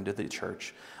 referring to the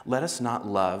church, "let us not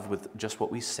love with just what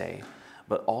we say,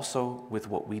 but also with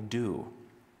what we do.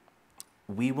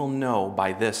 We will know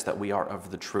by this that we are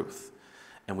of the truth,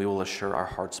 and we will assure our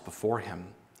hearts before him,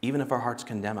 even if our hearts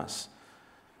condemn us,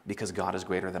 because God is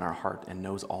greater than our heart and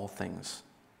knows all things.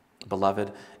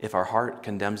 Beloved, if our heart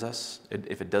condemns us,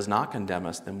 if it does not condemn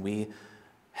us, then we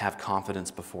have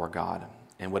confidence before God.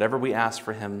 And whatever we ask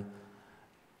for him,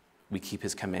 we keep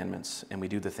his commandments, and we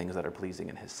do the things that are pleasing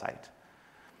in his sight.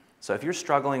 So if you're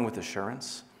struggling with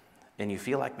assurance, and you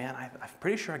feel like, man, I'm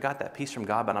pretty sure I got that peace from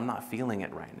God, but I'm not feeling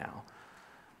it right now,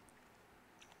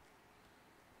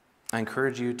 I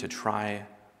encourage you to try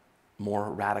more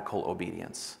radical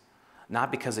obedience.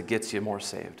 Not because it gets you more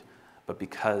saved, but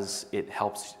because it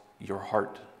helps your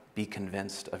heart be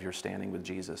convinced of your standing with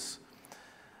Jesus.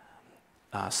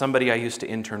 Somebody I used to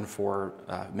intern for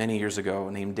many years ago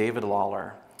named David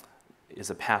Lawler is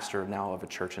a pastor now of a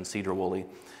church in Cedar Woolley,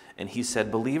 and he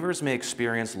said, believers may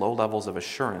experience low levels of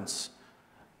assurance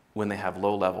when they have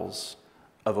low levels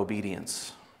of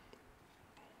obedience.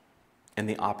 And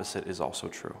the opposite is also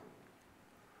true.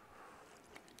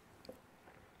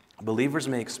 Believers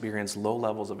may experience low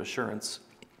levels of assurance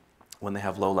when they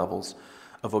have low levels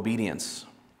of obedience.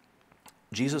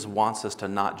 Jesus wants us to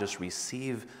not just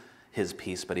receive his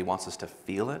peace, but he wants us to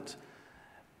feel it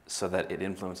so that it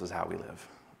influences how we live.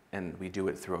 And we do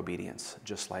it through obedience,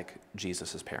 just like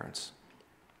Jesus' parents.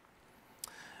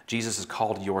 Jesus is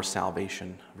called your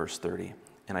salvation, verse 30.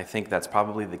 And I think that's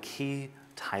probably the key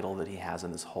title that he has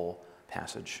in this whole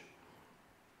passage.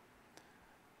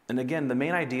 And again, the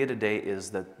main idea today is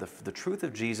that the truth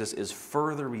of Jesus is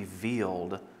further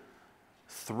revealed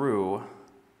through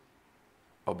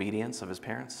obedience of his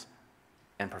parents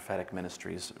and prophetic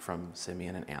ministries from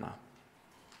Simeon and Anna.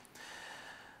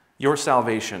 Your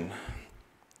salvation,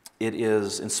 it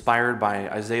is inspired by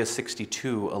Isaiah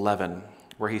 62:11,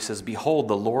 where he says, behold,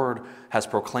 the Lord has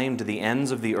proclaimed to the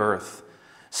ends of the earth,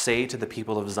 say to the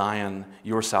people of Zion,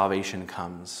 your salvation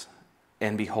comes,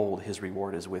 and behold, his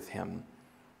reward is with him,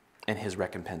 and his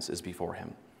recompense is before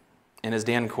him. And as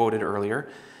Dan quoted earlier,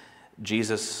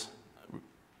 Jesus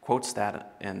quotes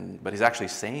that, but he's actually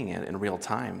saying it in real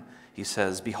time. He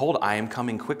says, behold, I am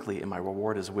coming quickly, and my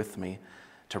reward is with me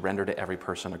to render to every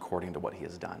person according to what he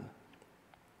has done.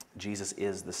 Jesus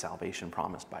is the salvation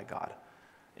promised by God,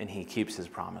 and he keeps his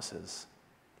promises,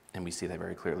 and we see that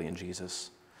very clearly in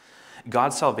Jesus.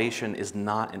 God's salvation is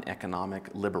not an economic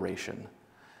liberation.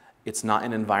 It's not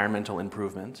an environmental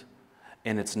improvement,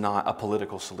 and it's not a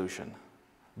political solution.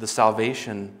 The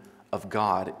salvation of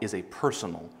God is a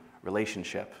personal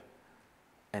relationship,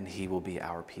 and he will be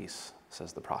our peace,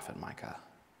 says the prophet Micah.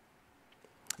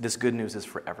 This good news is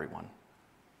for everyone.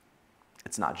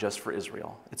 It's not just for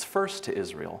Israel. It's first to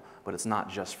Israel, but it's not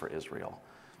just for Israel.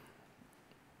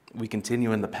 We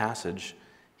continue in the passage.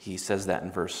 He says that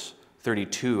in verse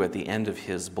 32 at the end of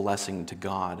his blessing to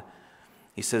God.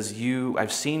 He says,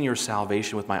 I've seen your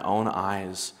salvation with my own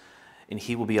eyes, and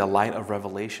he will be a light of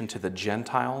revelation to the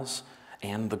Gentiles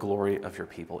and the glory of your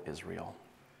people Israel.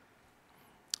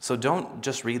 So don't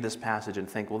just read this passage and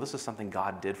think, well, this is something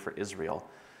God did for Israel.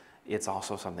 It's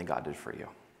also something God did for you.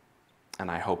 And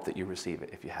I hope that you receive it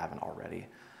if you haven't already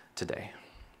today.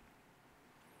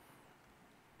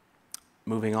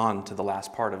 Moving on to the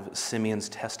last part of Simeon's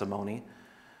testimony,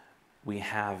 we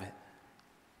have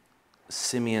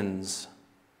Simeon's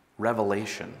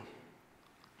revelation.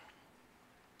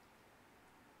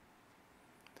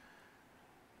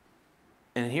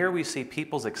 And here we see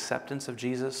people's acceptance of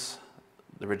Jesus,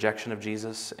 the rejection of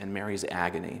Jesus, and Mary's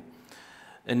agony.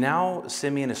 And now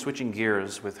Simeon is switching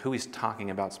gears with who he's talking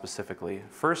about specifically.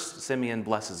 First, Simeon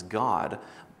blesses God.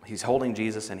 He's holding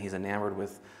Jesus, and he's enamored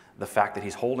with the fact that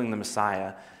he's holding the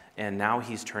Messiah. And now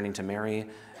he's turning to Mary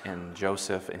and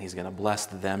Joseph, and he's going to bless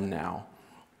them now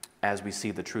as we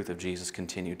see the truth of Jesus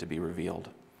continue to be revealed.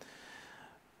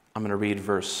 I'm going to read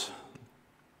verse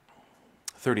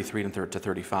 33 to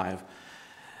 35.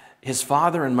 His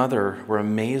father and mother were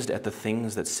amazed at the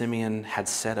things that Simeon had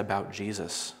said about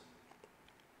Jesus.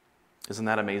 Isn't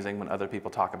that amazing when other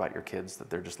people talk about your kids, that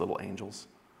they're just little angels?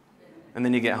 And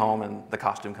then you get home and the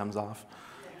costume comes off.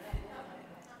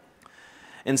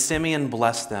 And Simeon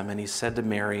blessed them, and he said to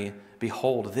Mary,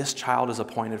 behold, this child is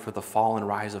appointed for the fall and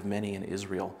rise of many in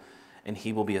Israel, and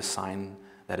he will be a sign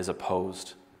that is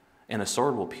opposed, and a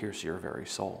sword will pierce your very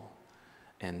soul.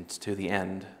 And to the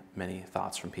end, many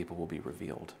thoughts from people will be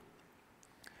revealed.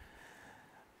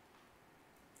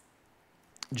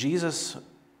 Jesus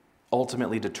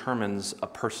ultimately determines a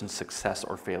person's success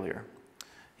or failure.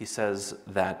 He says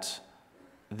that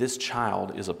this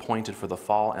child is appointed for the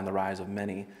fall and the rise of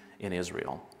many in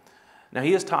Israel. Now,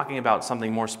 he is talking about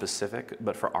something more specific,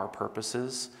 but for our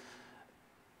purposes,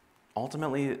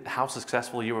 ultimately, how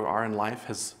successful you are in life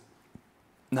has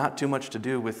not too much to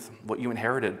do with what you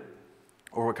inherited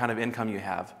or what kind of income you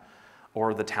have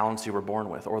or the talents you were born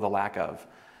with or the lack of.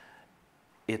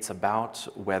 It's about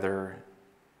whether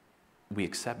we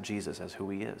accept Jesus as who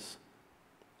he is.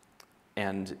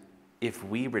 And if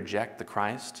we reject the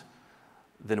Christ,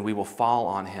 then we will fall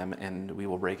on him and we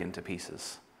will break into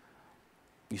pieces.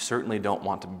 You certainly don't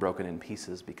want to be broken in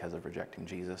pieces because of rejecting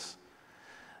Jesus.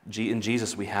 In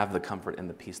Jesus, we have the comfort and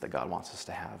the peace that God wants us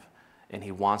to have. And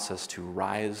he wants us to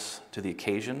rise to the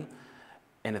occasion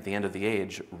and at the end of the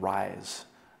age, rise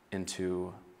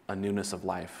into a newness of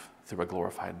life through a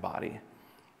glorified body.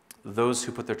 Those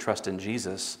who put their trust in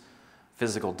Jesus,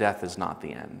 physical death is not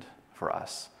the end for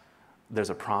us. There's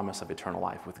a promise of eternal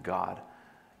life with God.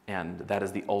 And that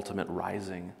is the ultimate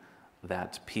rising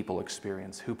that people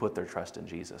experience who put their trust in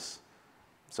Jesus.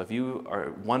 So if you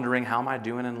are wondering, how am I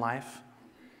doing in life?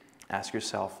 Ask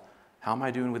yourself, how am I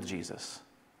doing with Jesus?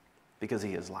 Because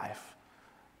he is life.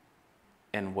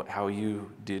 And how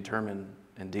you determine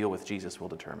and deal with Jesus will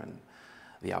determine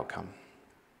the outcome.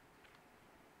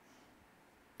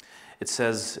 It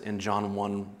says in John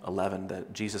 1:11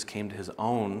 that Jesus came to his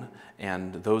own,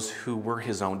 and those who were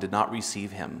his own did not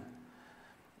receive him.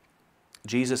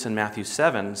 Jesus in Matthew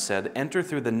 7 said, "Enter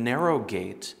through the narrow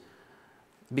gate,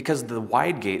 because the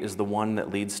wide gate is the one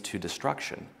that leads to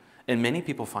destruction, and many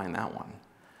people find that one.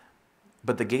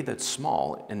 But the gate that's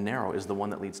small and narrow is the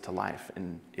one that leads to life,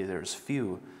 and there's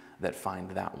few that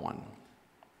find that one."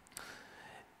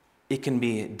 It can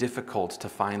be difficult to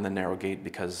find the narrow gate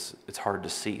because it's hard to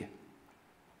see.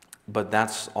 But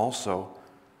that's also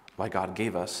why God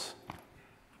gave us,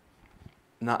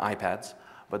 not iPads,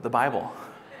 but the Bible.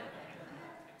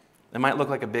 It might look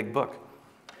like a big book.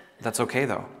 That's okay,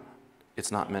 though.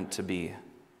 It's not meant to be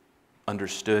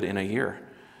understood in a year.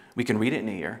 We can read it in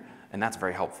a year, and that's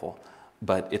very helpful.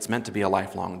 But it's meant to be a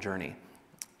lifelong journey.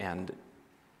 And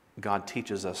God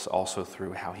teaches us also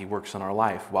through how he works in our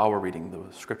life while we're reading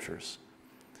the scriptures.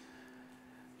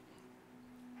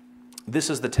 This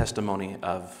is the testimony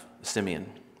of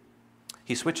Simeon.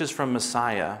 He switches from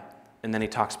Messiah, and then he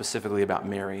talks specifically about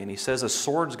Mary. And he says, "A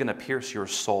sword's going to pierce your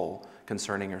soul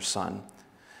concerning your son."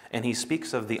 And he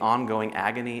speaks of the ongoing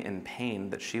agony and pain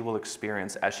that she will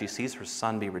experience as she sees her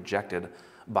son be rejected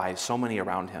by so many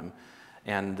around him.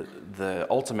 And the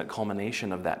ultimate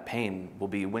culmination of that pain will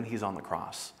be when he's on the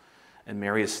cross. And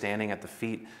Mary is standing at the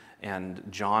feet, and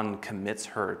John commits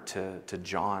her to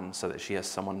John so that she has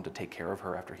someone to take care of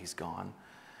her after he's gone.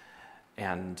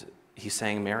 And he's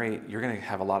saying, Mary, you're going to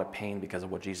have a lot of pain because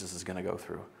of what Jesus is going to go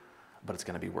through, but it's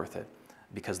going to be worth it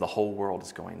because the whole world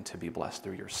is going to be blessed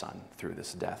through your son, through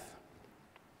this death.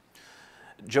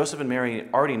 Joseph and Mary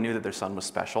already knew that their son was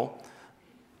special,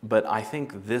 but I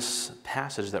think this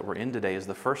passage that we're in today is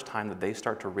the first time that they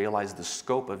start to realize the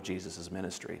scope of Jesus'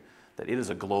 ministry, that it is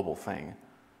a global thing,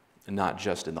 and not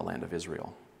just in the land of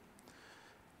Israel.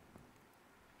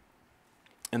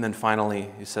 And then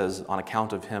finally, he says, on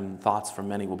account of him, thoughts from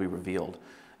many will be revealed.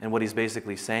 And what he's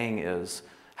basically saying is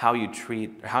how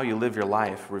you live your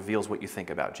life reveals what you think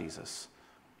about Jesus.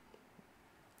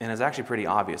 And it's actually pretty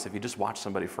obvious. If you just watch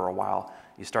somebody for a while,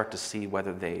 you start to see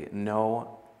whether they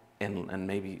know and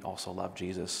maybe also love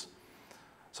Jesus.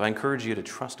 So I encourage you to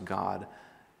trust God,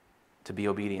 to be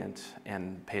obedient,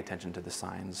 and pay attention to the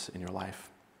signs in your life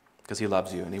because he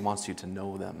loves you and he wants you to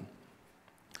know them.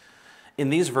 In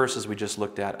these verses we just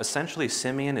looked at, essentially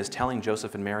Simeon is telling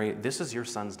Joseph and Mary, this is your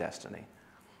son's destiny.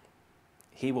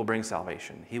 He will bring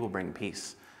salvation, he will bring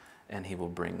peace, and he will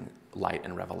bring light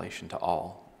and revelation to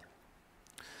all.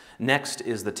 Next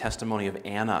is the testimony of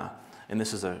Anna, and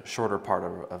this is a shorter part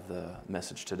of the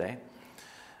message today.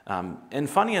 And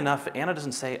funny enough, Anna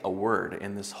doesn't say a word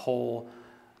in this whole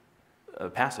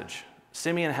passage.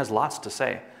 Simeon has lots to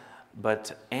say,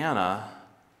 but Anna,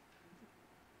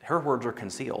 her words are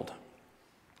concealed.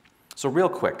 So real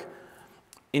quick,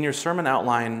 in your sermon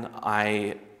outline,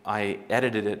 I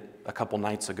edited it a couple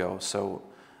nights ago, so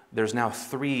there's now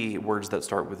 3 words that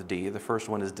start with D. The first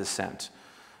one is descent.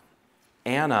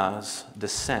 Anna's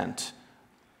descent,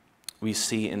 we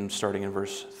see starting in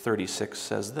verse 36,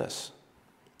 says this.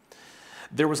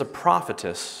 There was a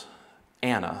prophetess,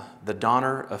 Anna, the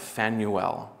daughter of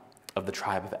Phanuel of the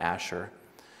tribe of Asher,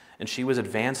 and she was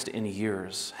advanced in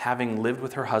years, having lived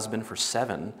with her husband for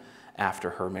 7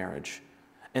 after her marriage.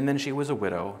 And then she was a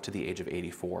widow to the age of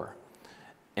 84.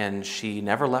 And she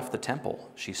never left the temple.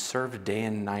 She served day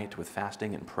and night with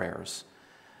fasting and prayers.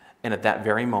 And at that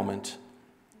very moment,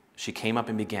 she came up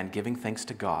and began giving thanks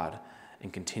to God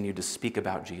and continued to speak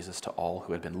about Jesus to all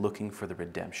who had been looking for the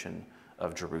redemption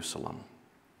of Jerusalem.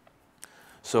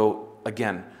 So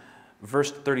again,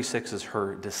 verse 36 is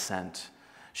her descent.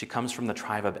 She comes from the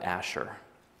tribe of Asher.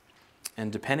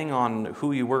 And depending on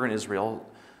who you were in Israel,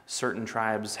 certain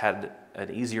tribes had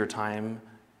an easier time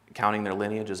counting their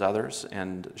lineage as others,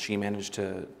 and she managed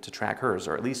to track hers,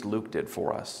 or at least Luke did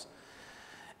for us.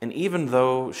 And even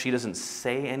though she doesn't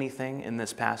say anything in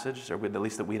this passage, or at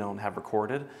least that we don't have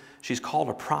recorded, she's called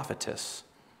a prophetess.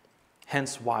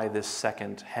 Hence why this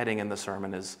second heading in the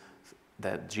sermon is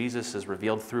that Jesus is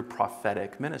revealed through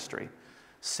prophetic ministry.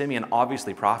 Simeon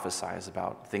obviously prophesies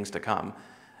about things to come.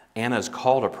 Anna is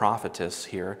called a prophetess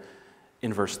here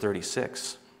in verse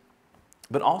 36.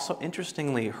 But also,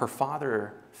 interestingly, her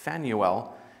father,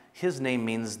 Phanuel, his name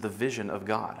means the vision of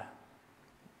God.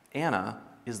 Anna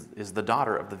is the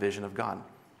daughter of the vision of God.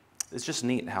 It's just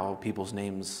neat how people's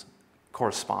names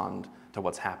correspond to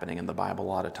what's happening in the Bible a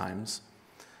lot of times.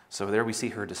 So there we see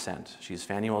her descent. She's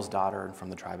Phanuel's daughter and from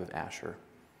the tribe of Asher.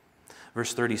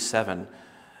 Verse 37,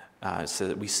 so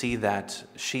that we see that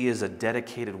she is a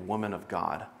dedicated woman of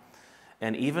God.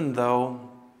 And even though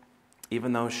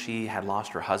she had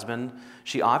lost her husband,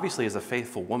 she obviously is a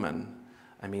faithful woman.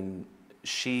 I mean,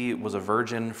 she was a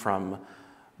virgin from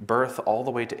birth all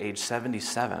the way to age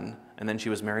 77, and then she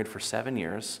was married for 7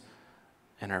 years,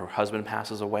 and her husband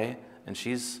passes away, and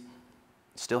she's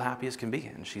still happy as can be,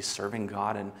 and she's serving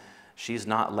God, and she's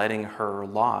not letting her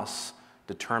loss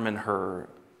determine her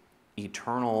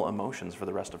eternal emotions for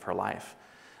the rest of her life.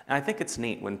 And I think it's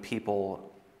neat when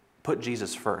people put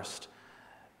Jesus first,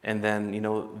 and then,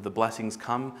 the blessings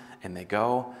come and they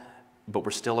go, but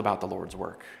we're still about the Lord's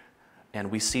work. And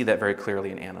we see that very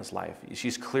clearly in Anna's life.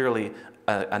 She's clearly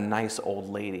a nice old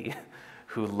lady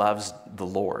who loves the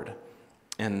Lord.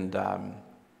 And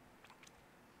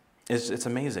it's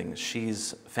amazing.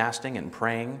 She's fasting and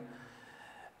praying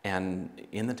and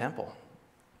in the temple.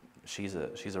 She's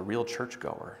a real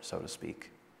churchgoer, so to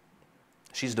speak.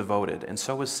 She's devoted, and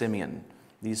so is Simeon.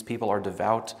 These people are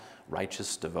devout,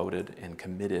 righteous, devoted, and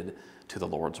committed to the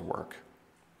Lord's work.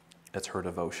 That's her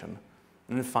devotion.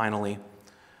 And then finally,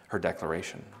 her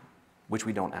declaration, which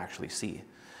we don't actually see.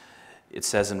 It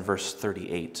says in verse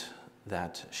 38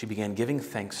 that she began giving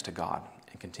thanks to God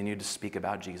and continued to speak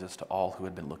about Jesus to all who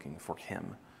had been looking for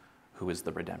him, who is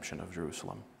the redemption of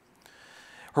Jerusalem.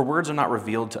 Her words are not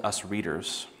revealed to us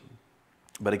readers,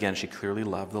 but again, she clearly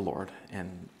loved the Lord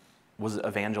and was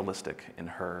evangelistic in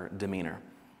her demeanor.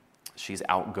 She's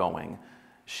outgoing.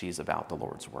 She's about the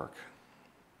Lord's work.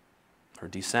 Her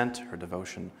descent, her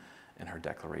devotion, and her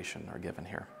declaration are given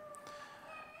here.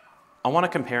 I want to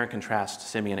compare and contrast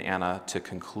Simeon and Anna to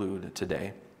conclude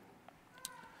today.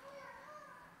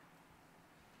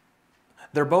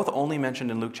 They're both only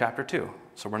mentioned in Luke chapter 2,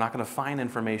 so we're not going to find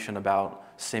information about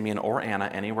Simeon or Anna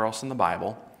anywhere else in the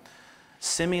Bible.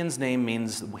 Simeon's name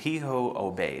means he who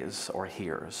obeys or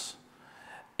hears,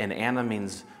 and Anna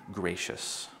means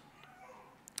gracious.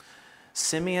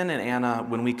 Simeon and Anna,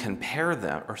 when we contrast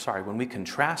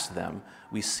them,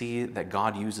 we see that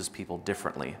God uses people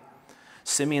differently.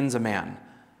 Simeon's a man,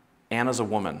 Anna's a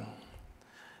woman.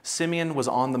 Simeon was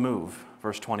on the move,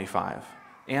 verse 25.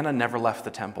 Anna never left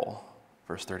the temple,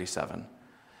 verse 37.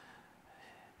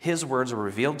 His words are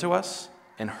revealed to us,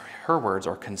 and her words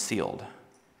are concealed.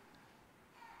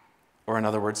 Or in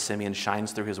other words, Simeon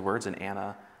shines through his words, and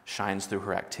Anna shines through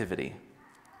her activity.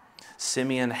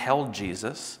 Simeon held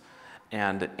Jesus,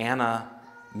 and Anna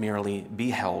merely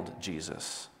beheld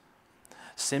Jesus.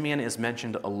 Simeon is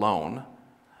mentioned alone,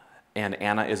 and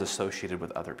Anna is associated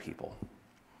with other people.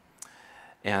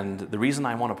 And the reason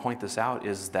I want to point this out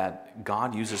is that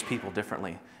God uses people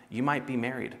differently. You might be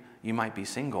married, you might be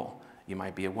single, you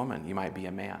might be a woman, you might be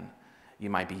a man, you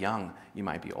might be young, you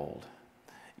might be old.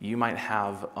 You might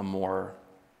have a more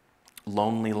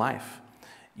lonely life.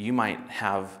 You might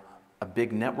have a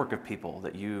big network of people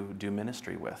that you do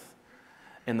ministry with.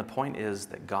 And the point is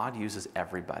that God uses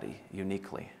everybody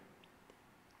uniquely.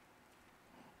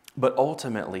 But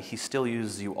ultimately, he still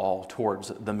uses you all towards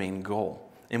the main goal.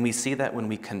 And we see that when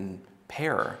we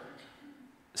compare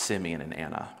Simeon and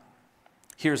Anna.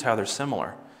 Here's how they're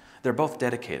similar. They're both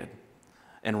dedicated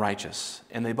and righteous,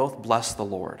 and they both bless the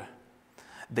Lord.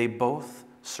 They both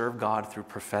serve God through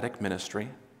prophetic ministry,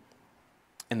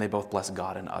 and they both bless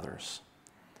God and others.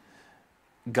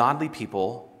 Godly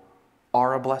people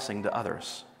are a blessing to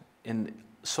others. And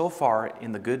so far,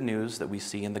 in the good news that we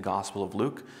see in the Gospel of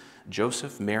Luke,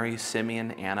 Joseph, Mary,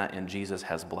 Simeon, Anna, and Jesus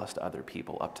has blessed other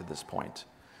people up to this point.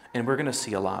 And we're going to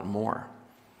see a lot more.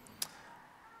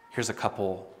 Here's a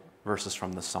couple verses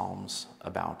from the Psalms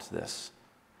about this.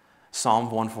 Psalm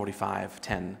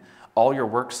 145:10. All your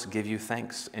works give you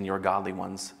thanks, and your godly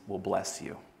ones will bless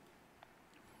you.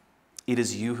 It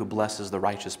is you who blesses the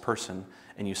righteous person,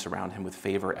 and you surround him with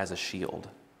favor as a shield.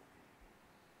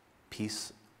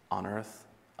 peace on earth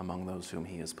among those whom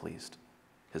he is pleased,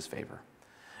 his favor.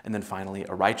 And then finally,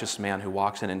 a righteous man who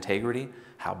walks in integrity,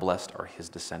 how blessed are his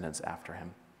descendants after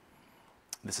him.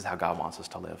 This is how God wants us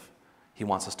to live. He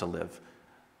wants us to live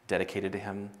dedicated to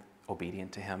him,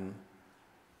 obedient to him,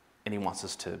 and he wants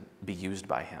us to be used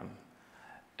by him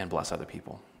and bless other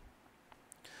people.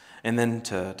 And then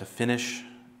to finish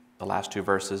the last two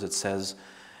verses, it says,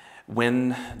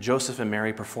 when Joseph and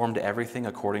Mary performed everything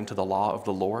according to the law of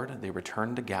the Lord, they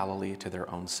returned to Galilee to their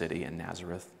own city in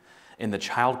Nazareth, and the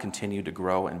child continued to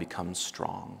grow and become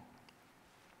strong.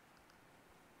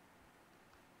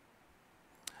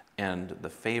 And the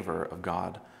favor of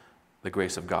God, the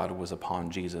grace of God, was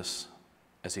upon Jesus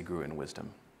as he grew in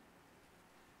wisdom.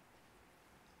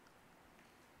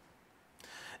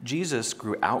 Jesus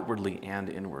grew outwardly and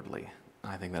inwardly.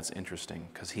 I think that's interesting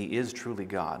because he is truly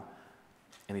God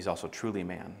and he's also truly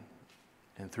man.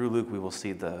 And through Luke, we will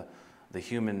see the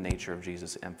human nature of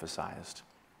Jesus emphasized.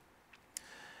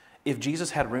 If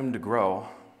Jesus had room to grow,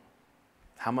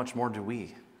 how much more do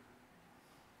we?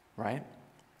 Right?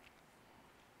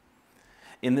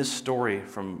 In this story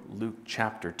from Luke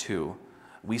chapter 2,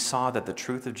 we saw that the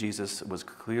truth of Jesus was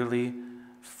clearly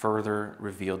further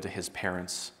revealed to his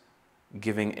parents,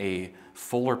 giving a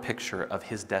fuller picture of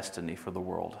his destiny for the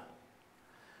world.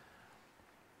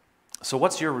 So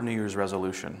what's your New Year's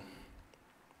resolution?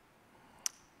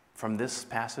 From this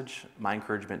passage, my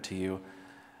encouragement to you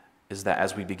is that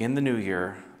as we begin the new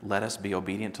year, let us be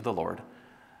obedient to the Lord.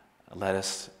 Let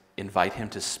us invite him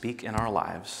to speak in our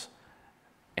lives,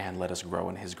 and let us grow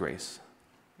in his grace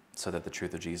so that the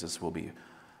truth of Jesus will be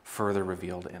further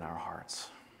revealed in our hearts.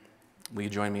 Will you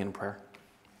join me in prayer?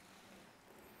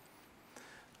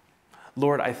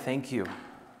 Lord, I thank you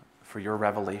for your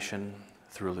revelation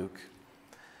through Luke.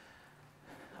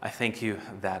 I thank you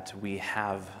that we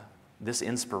have this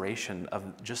inspiration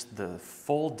of just the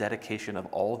full dedication of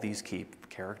all these key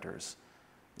characters.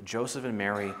 Joseph and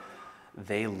Mary,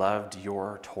 they loved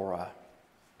your Torah,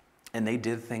 and they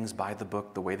did things by the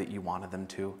book the way that you wanted them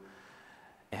to,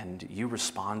 and you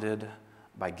responded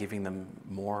by giving them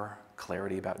more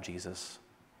clarity about Jesus.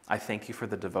 I thank you for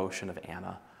the devotion of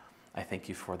Anna. I thank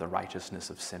you for the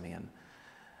righteousness of Simeon.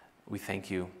 We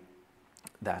thank you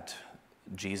that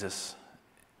Jesus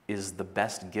is the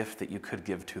best gift that you could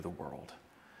give to the world.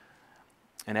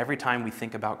 And every time we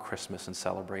think about Christmas and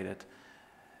celebrate it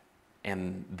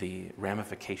and the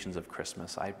ramifications of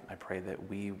Christmas, I pray that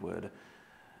we would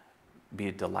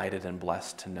be delighted and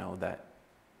blessed to know that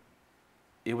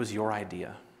it was your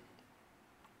idea,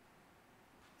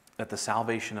 that the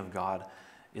salvation of God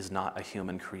is not a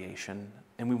human creation,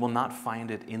 and we will not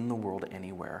find it in the world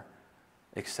anywhere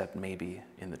except maybe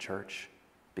in the church,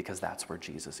 because that's where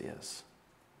Jesus is.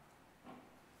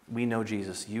 We know,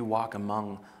 Jesus, you walk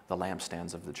among the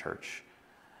lampstands of the church.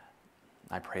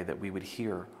 I pray that we would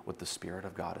hear what the Spirit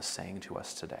of God is saying to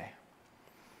us today.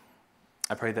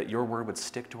 I pray that your word would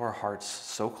stick to our hearts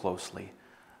so closely,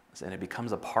 and it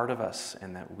becomes a part of us,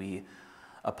 and that we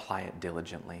apply it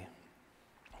diligently.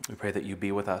 We pray that you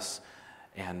be with us,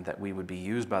 and that we would be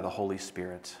used by the Holy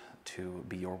Spirit to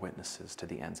be your witnesses to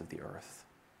the ends of the earth.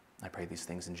 I pray these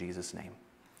things in Jesus' name.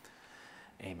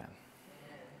 Amen.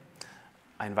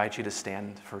 I invite you to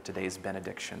stand for today's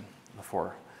benediction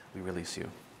before we release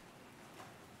you.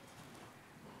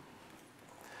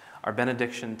 Our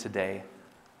benediction today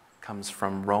comes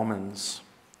from Romans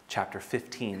chapter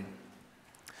 15,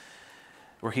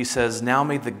 where he says, "Now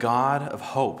may the God of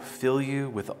hope fill you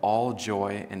with all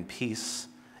joy and peace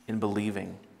in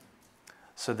believing,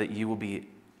 so that you will be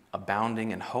abounding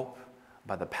in hope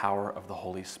by the power of the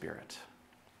Holy Spirit."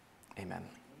 Amen.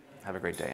 Have a great day.